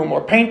bathroom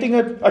or painting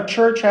a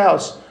church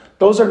house.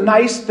 Those are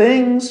nice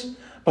things,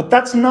 but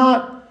that's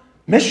not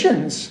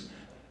missions.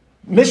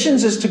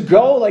 Missions is to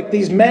go like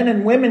these men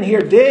and women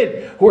here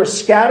did, who are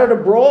scattered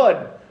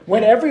abroad,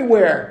 went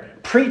everywhere,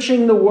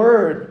 preaching the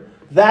word.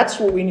 That's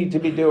what we need to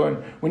be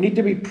doing. We need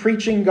to be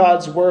preaching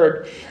God's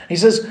word. He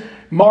says,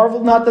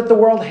 marvel not that the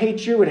world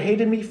hates you. It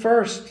hated me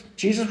first.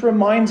 Jesus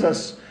reminds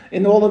us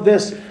in all of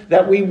this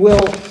that we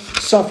will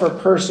suffer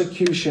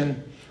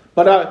persecution.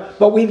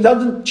 But we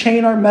doesn't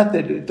change our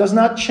method. It does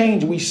not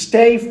change. We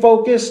stay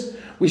focused.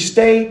 We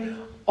stay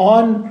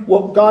on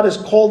what God has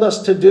called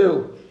us to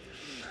do.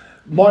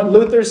 Martin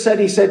Luther said,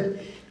 he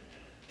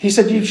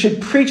said, you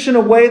should preach in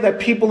a way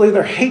that people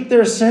either hate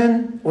their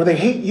sin or they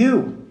hate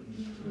you.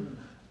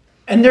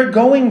 And they're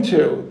going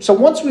to. So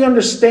once we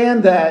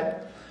understand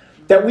that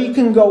we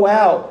can go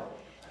out,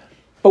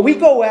 but we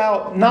go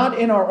out not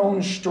in our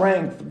own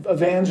strength,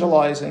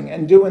 evangelizing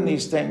and doing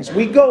these things.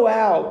 We go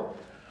out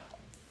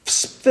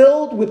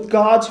filled with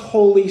God's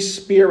Holy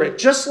Spirit,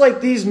 just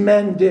like these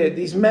men did.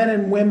 These men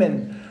and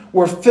women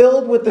were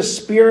filled with the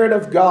Spirit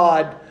of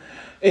God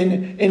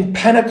in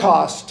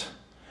Pentecost.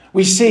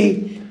 We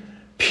see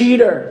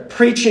Peter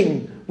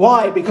preaching.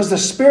 Why? Because the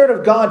Spirit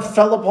of God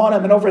fell upon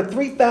him and over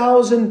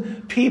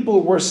 3,000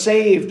 people were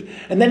saved.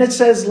 And then it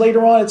says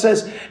later on,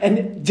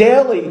 and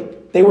daily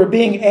they were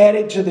being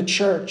added to the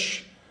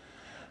church.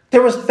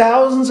 There was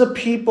thousands of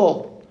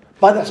people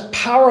by the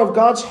power of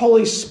God's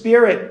Holy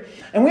Spirit.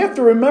 And we have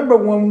to remember,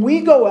 when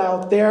we go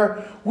out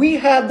there, we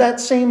have that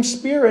same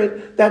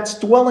Spirit that's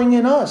dwelling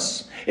in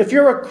us. If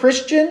you're a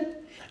Christian,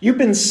 you've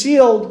been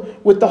sealed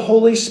with the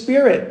Holy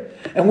Spirit.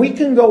 And we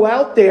can go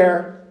out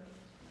there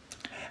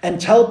and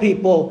tell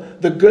people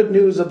the good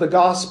news of the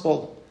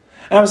gospel.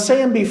 And I was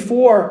saying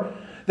before,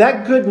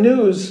 that good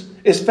news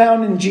is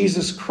found in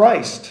Jesus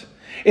Christ.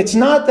 It's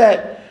not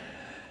that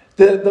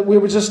we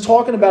were just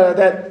talking about it,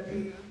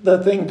 that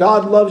the thing,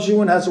 God loves you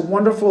and has a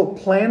wonderful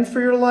plan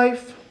for your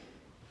life.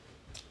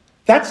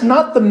 That's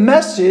not the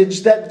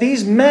message that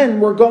these men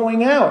were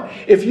going out.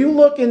 If you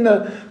look in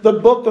the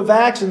book of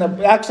Acts and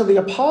the Acts of the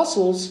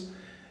Apostles,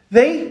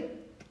 they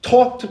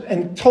talked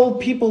and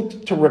told people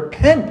to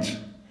repent.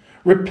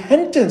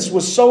 Repentance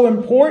was so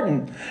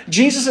important.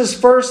 Jesus'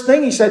 first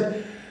thing, he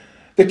said,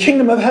 the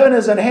kingdom of heaven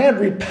is at hand.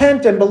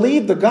 Repent and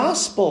believe the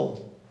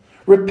gospel.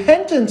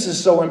 Repentance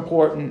is so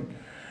important.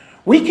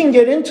 We can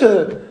get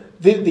into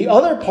the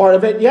other part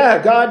of it.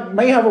 Yeah, God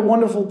may have a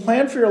wonderful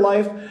plan for your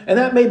life, and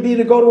that may be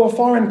to go to a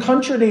foreign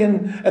country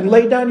and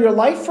lay down your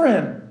life for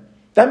him.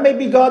 That may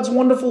be God's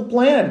wonderful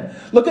plan.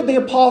 Look at the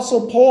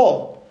Apostle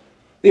Paul.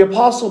 The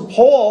Apostle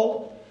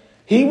Paul,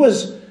 he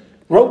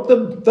wrote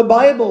the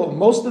Bible,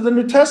 most of the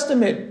New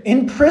Testament,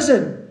 in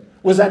prison.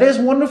 Was that his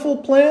wonderful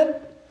plan?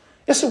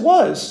 Yes, it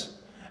was.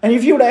 And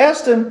if you would have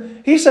asked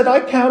him, he said, I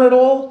count it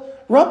all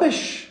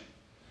rubbish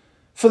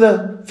for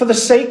the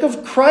sake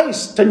of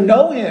Christ, to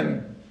know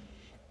him.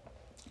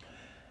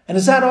 And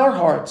is that our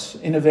hearts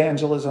in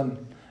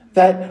evangelism?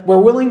 That we're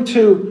willing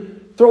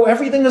to throw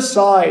everything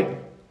aside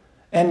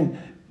and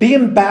be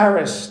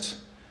embarrassed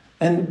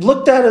and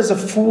looked at as a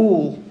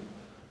fool.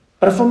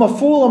 But if I'm a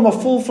fool, I'm a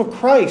fool for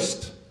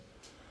Christ.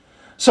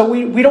 So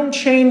we don't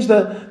change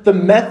the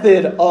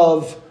method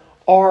of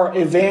our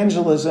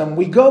evangelism.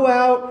 We go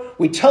out,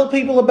 we tell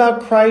people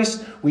about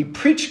Christ, we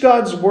preach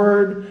God's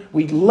word,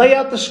 we lay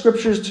out the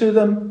scriptures to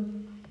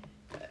them,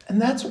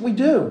 and that's what we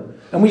do.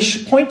 And we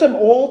point them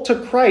all to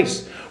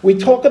Christ. We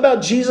talk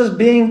about Jesus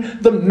being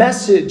the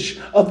message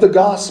of the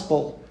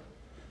gospel.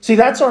 See,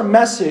 that's our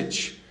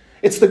message.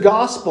 It's the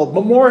gospel.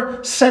 But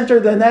more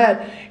centered than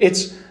that,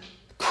 it's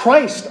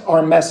Christ,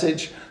 our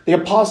message. The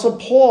Apostle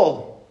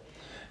Paul,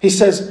 he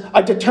says,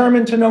 I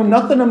determined to know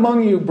nothing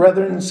among you,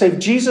 brethren, save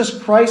Jesus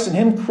Christ and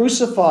him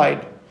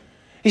crucified.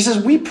 He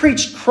says, we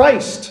preach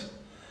Christ,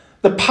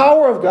 the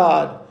power of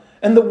God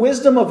and the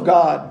wisdom of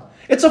God.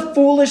 It's a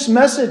foolish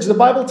message, the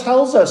Bible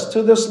tells us,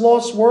 to this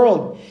lost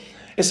world.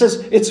 It says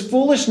it's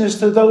foolishness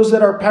to those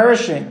that are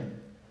perishing.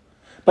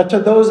 But to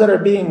those that are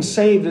being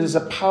saved, it is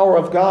the power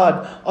of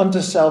God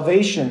unto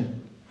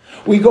salvation.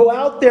 We go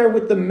out there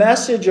with the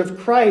message of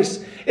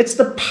Christ. It's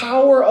the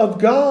power of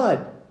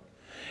God.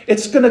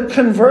 It's going to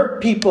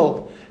convert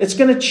people. It's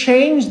going to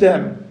change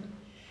them.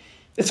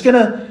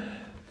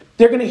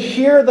 They're going to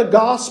hear the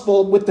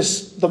gospel with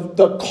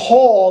the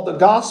call, the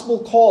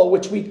gospel call,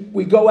 which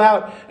we go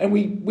out and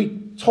we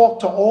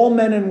talk to all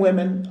men and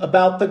women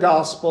about the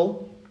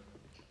gospel.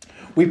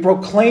 We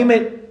proclaim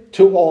it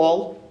to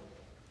all.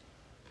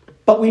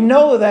 But we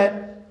know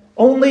that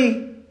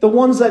only the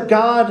ones that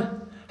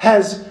God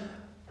has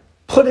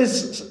put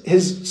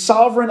his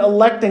sovereign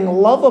electing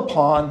love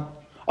upon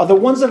are the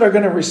ones that are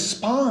going to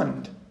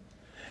respond.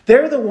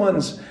 They're the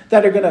ones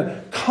that are going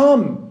to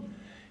come.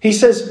 He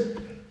says,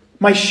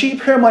 my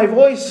sheep hear my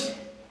voice,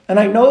 and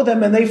I know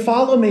them, and they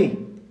follow me.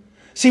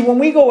 See, when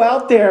we go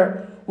out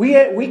there,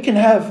 we can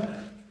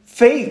have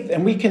faith,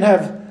 and we can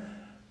have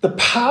the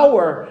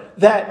power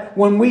that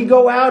when we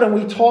go out and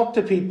we talk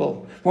to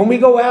people, when we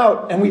go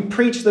out and we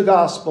preach the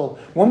gospel,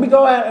 when we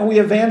go out and we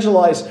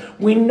evangelize,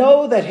 we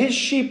know that his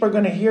sheep are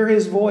going to hear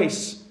his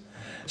voice.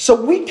 So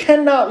we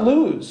cannot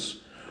lose.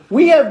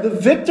 We have the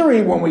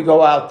victory when we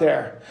go out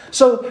there.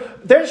 So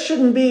there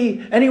shouldn't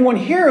be anyone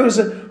here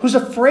who's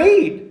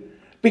afraid,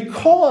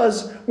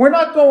 because we're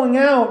not going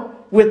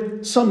out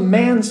with some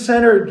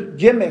man-centered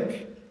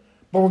gimmick,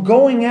 but we're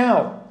going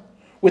out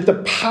with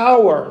the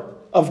power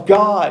of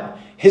God.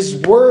 His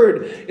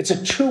word, it's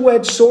a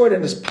two-edged sword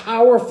and it's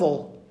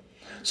powerful.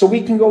 So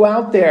we can go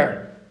out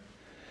there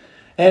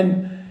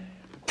and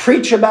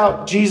preach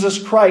about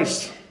Jesus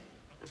Christ.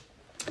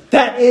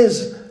 That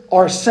is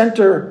our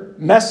center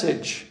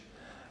message.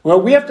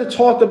 Well, we have to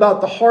talk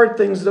about the hard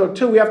things, though,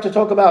 too. We have to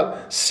talk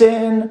about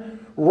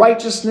sin,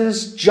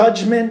 righteousness,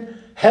 judgment,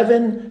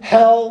 heaven,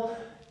 hell,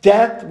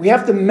 death. We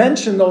have to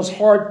mention those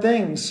hard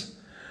things.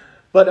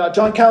 But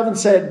John Calvin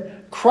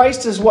said,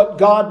 Christ is what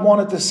God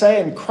wanted to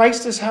say, and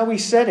Christ is how he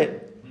said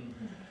it.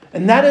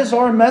 And that is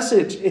our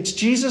message. It's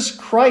Jesus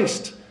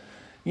Christ.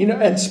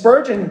 And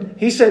Spurgeon,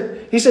 he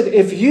said,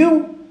 if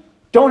you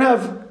don't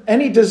have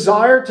any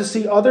desire to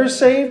see others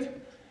saved,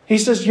 he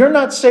says, you're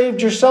not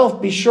saved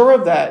yourself. Be sure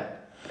of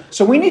that.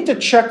 So we need to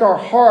check our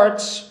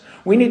hearts.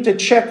 We need to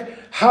check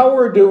how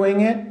we're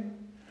doing it.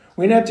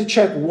 We need to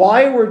check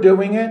why we're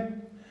doing it.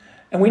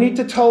 And we need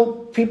to tell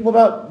people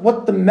about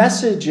what the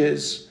message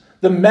is.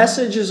 The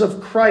message is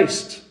of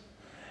Christ.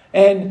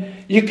 And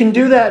you can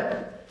do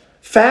that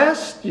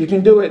fast. You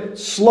can do it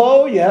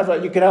slow.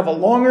 You can have a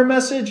longer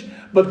message.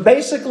 But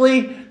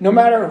basically, no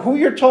matter who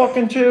you're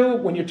talking to,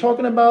 when you're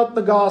talking about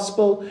the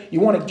gospel,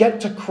 you want to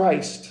get to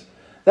Christ.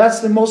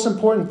 That's the most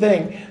important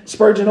thing.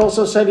 Spurgeon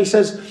also said, he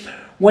says,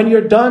 when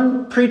you're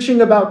done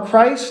preaching about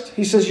Christ,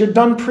 he says, you're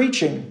done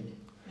preaching.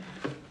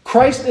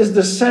 Christ is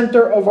the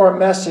center of our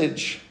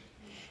message.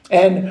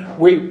 And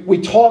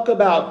we talk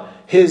about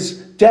his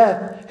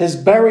death, his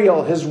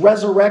burial, his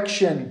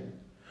resurrection.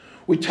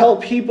 We tell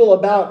people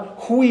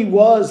about who he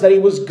was, that he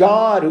was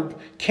God who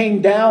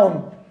came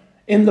down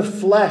in the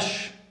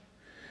flesh.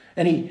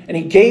 And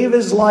he gave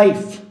his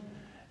life.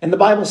 And the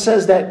Bible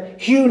says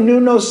that he who knew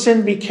no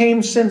sin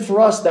became sin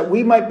for us, that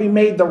we might be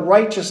made the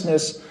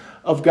righteousness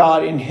of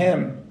God in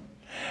him.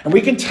 And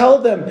we can tell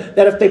them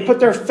that if they put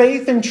their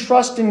faith and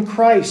trust in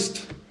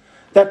Christ,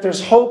 that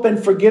there's hope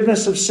and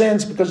forgiveness of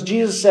sins, because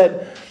Jesus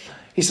said,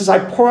 he says, I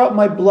pour out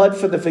my blood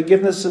for the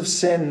forgiveness of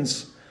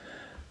sins.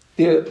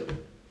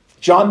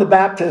 John the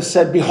Baptist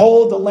said,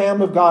 behold the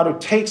Lamb of God who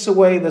takes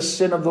away the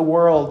sin of the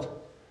world.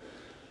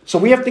 So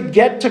we have to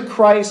get to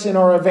Christ in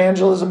our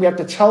evangelism. We have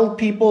to tell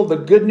people the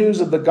good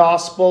news of the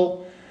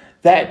gospel,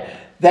 that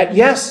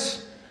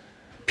yes,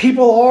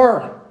 people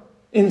are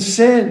in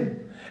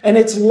sin, and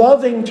it's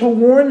loving to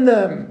warn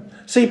them.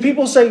 See,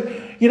 people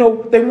say, they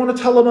want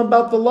to tell them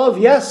about the love.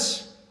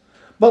 Yes,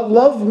 but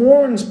love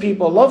warns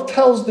people. Love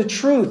tells the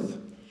truth.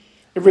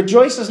 It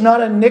rejoices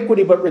not in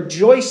iniquity, but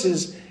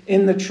rejoices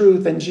in the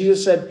truth. And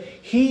Jesus said,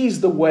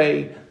 he's the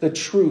way, the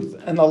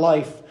truth, and the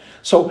life.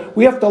 So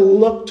we have to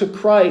look to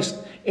Christ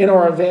in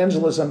our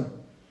evangelism.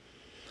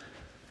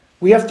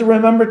 We have to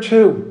remember,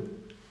 too,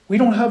 we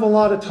don't have a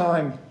lot of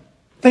time.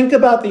 Think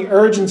about the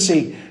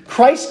urgency.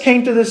 Christ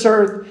came to this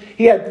earth.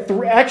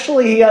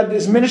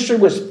 His ministry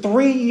was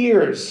 3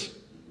 years.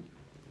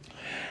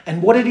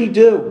 And what did he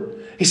do?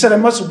 He said, I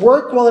must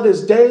work while it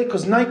is day,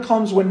 because night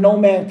comes when no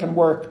man can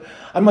work.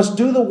 I must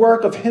do the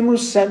work of him who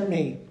sent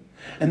me.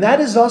 And that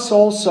is us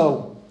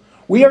also.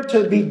 We are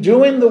to be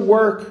doing the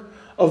work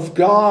of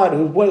God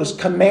who has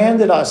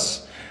commanded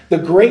us, the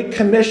Great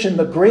Commission,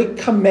 the Great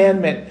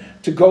Commandment,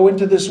 to go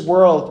into this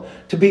world,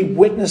 to be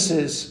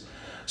witnesses.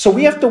 So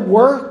we have to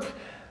work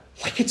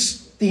like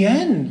it's the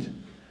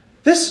end.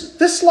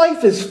 This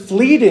life is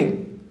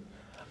fleeting.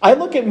 I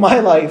look at my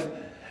life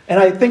and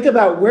I think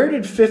about, where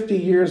did 50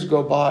 years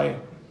go by?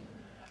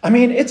 I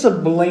mean, it's a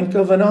blink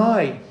of an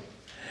eye.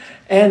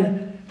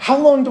 And how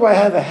long do I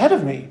have ahead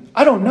of me?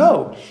 I don't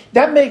know.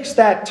 That makes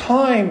that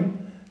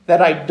time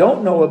that I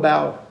don't know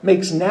about,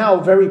 makes now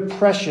very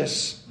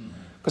precious,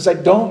 because I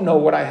don't know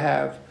what I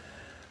have.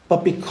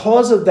 But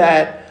because of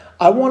that,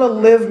 I want to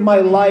live my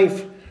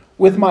life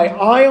with my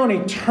eye on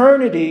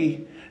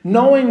eternity,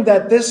 knowing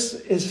that this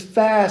is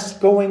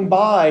fast going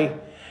by,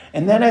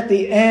 and then at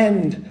the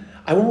end,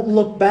 I won't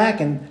look back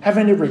and have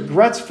any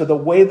regrets for the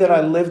way that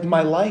I lived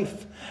my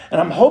life. And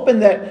I'm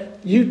hoping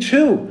that you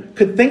too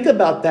could think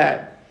about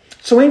that.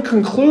 So in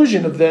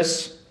conclusion of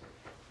this,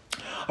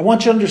 I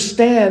want you to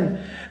understand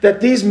that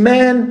these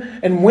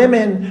men and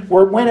women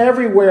went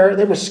everywhere.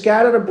 They were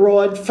scattered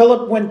abroad.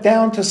 Philip went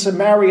down to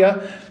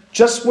Samaria,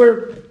 just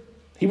where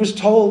he was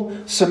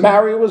told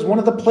Samaria was one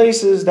of the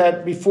places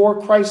that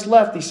before Christ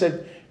left, he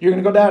said, you're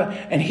going to go down.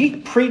 And he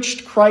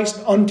preached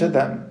Christ unto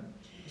them.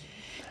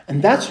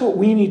 And that's what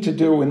we need to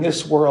do in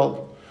this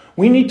world.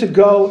 We need to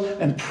go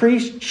and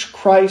preach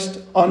Christ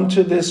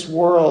unto this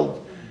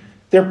world.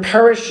 They're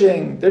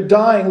perishing. They're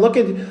dying. Look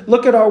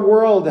at our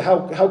world,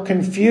 how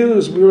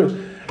confused. We were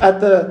at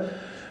the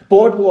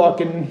boardwalk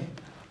and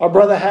our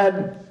brother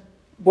had,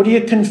 what are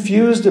you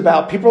confused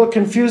about? People are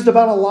confused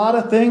about a lot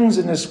of things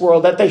in this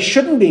world that they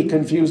shouldn't be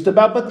confused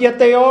about, but yet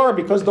they are,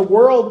 because the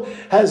world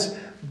has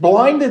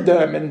blinded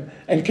them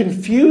and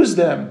confused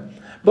them.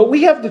 But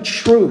we have the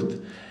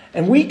truth.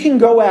 And we can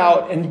go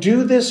out and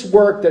do this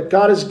work that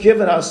God has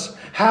given us.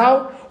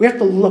 How? We have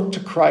to look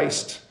to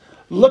Christ.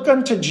 Look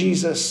unto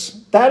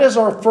Jesus. That is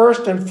our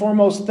first and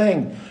foremost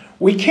thing.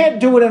 We can't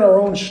do it in our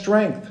own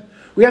strength.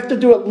 We have to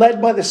do it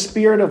led by the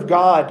Spirit of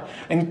God.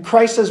 And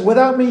Christ says,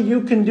 without me,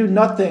 you can do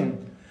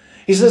nothing.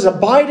 He says,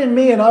 abide in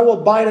me and I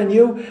will abide in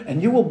you,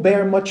 and you will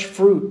bear much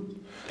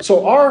fruit.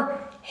 So our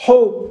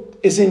hope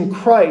is in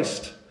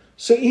Christ.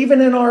 So even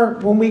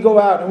when we go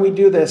out and we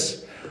do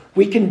this,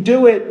 we can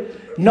do it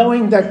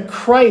knowing that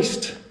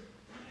Christ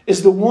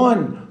is the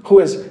one who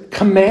has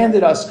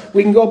commanded us.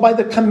 We can go by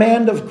the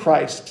command of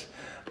Christ,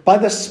 by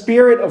the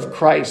Spirit of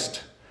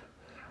Christ.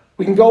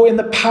 We can go in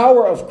the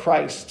power of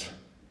Christ.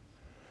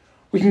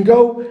 We can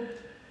go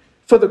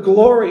for the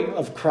glory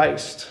of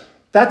Christ.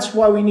 That's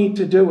why we need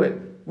to do it.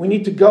 We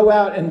need to go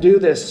out and do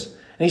this.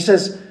 And he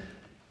says,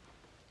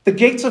 the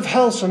gates of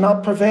hell shall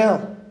not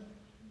prevail.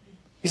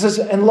 He says,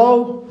 and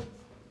lo,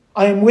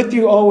 I am with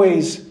you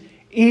always,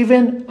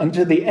 even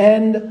unto the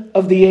end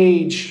of the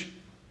age.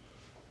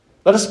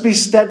 Let us be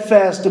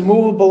steadfast,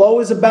 immovable,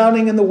 always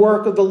abounding in the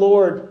work of the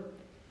Lord.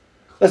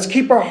 Let's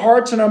keep our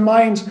hearts and our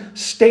minds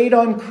stayed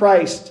on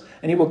Christ,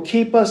 and he will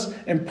keep us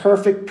in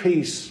perfect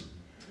peace.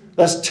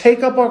 Let's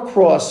take up our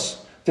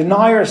cross,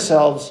 deny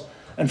ourselves,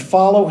 and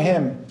follow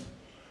him.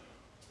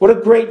 What a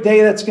great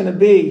day that's going to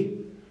be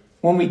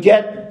when we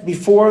get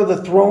before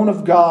the throne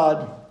of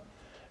God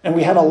and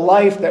we had a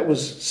life that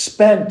was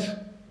spent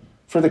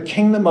for the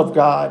kingdom of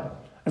God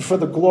and for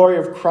the glory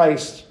of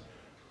Christ.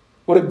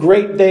 What a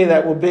great day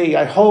that will be.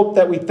 I hope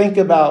that we think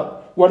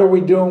about what are we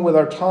doing with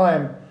our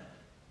time,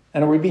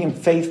 and are we being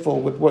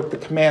faithful with what the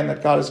command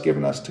that God has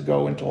given us to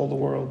go into all the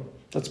world.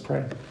 Let's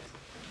pray.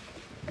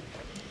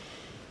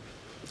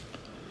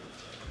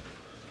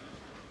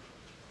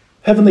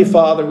 Heavenly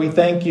Father, we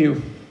thank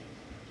you.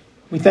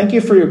 We thank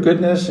you for your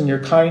goodness and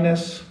your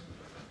kindness.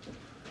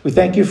 We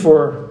thank you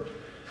for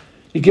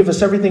you give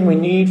us everything we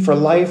need for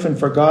life and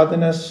for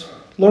godliness.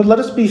 Lord, let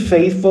us be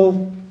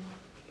faithful.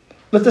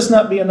 Let this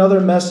not be another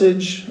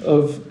message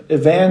of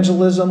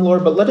evangelism,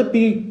 Lord, but let it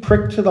be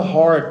pricked to the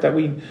heart that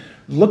we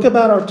look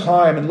about our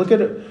time and look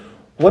at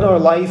what our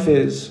life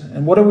is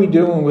and what are we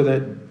doing with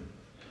it,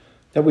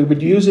 that we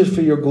would use it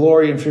for your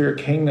glory and for your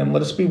kingdom.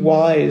 Let us be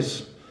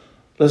wise.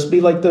 Let us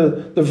be like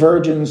the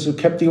virgins who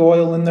kept the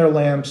oil in their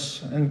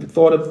lamps and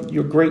thought of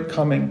your great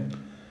coming.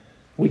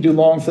 We do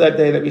long for that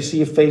day that we see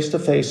you face to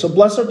face. So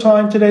bless our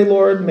time today,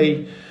 Lord.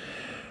 May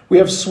we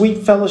have sweet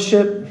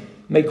fellowship.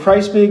 May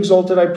Christ be exalted, I pray.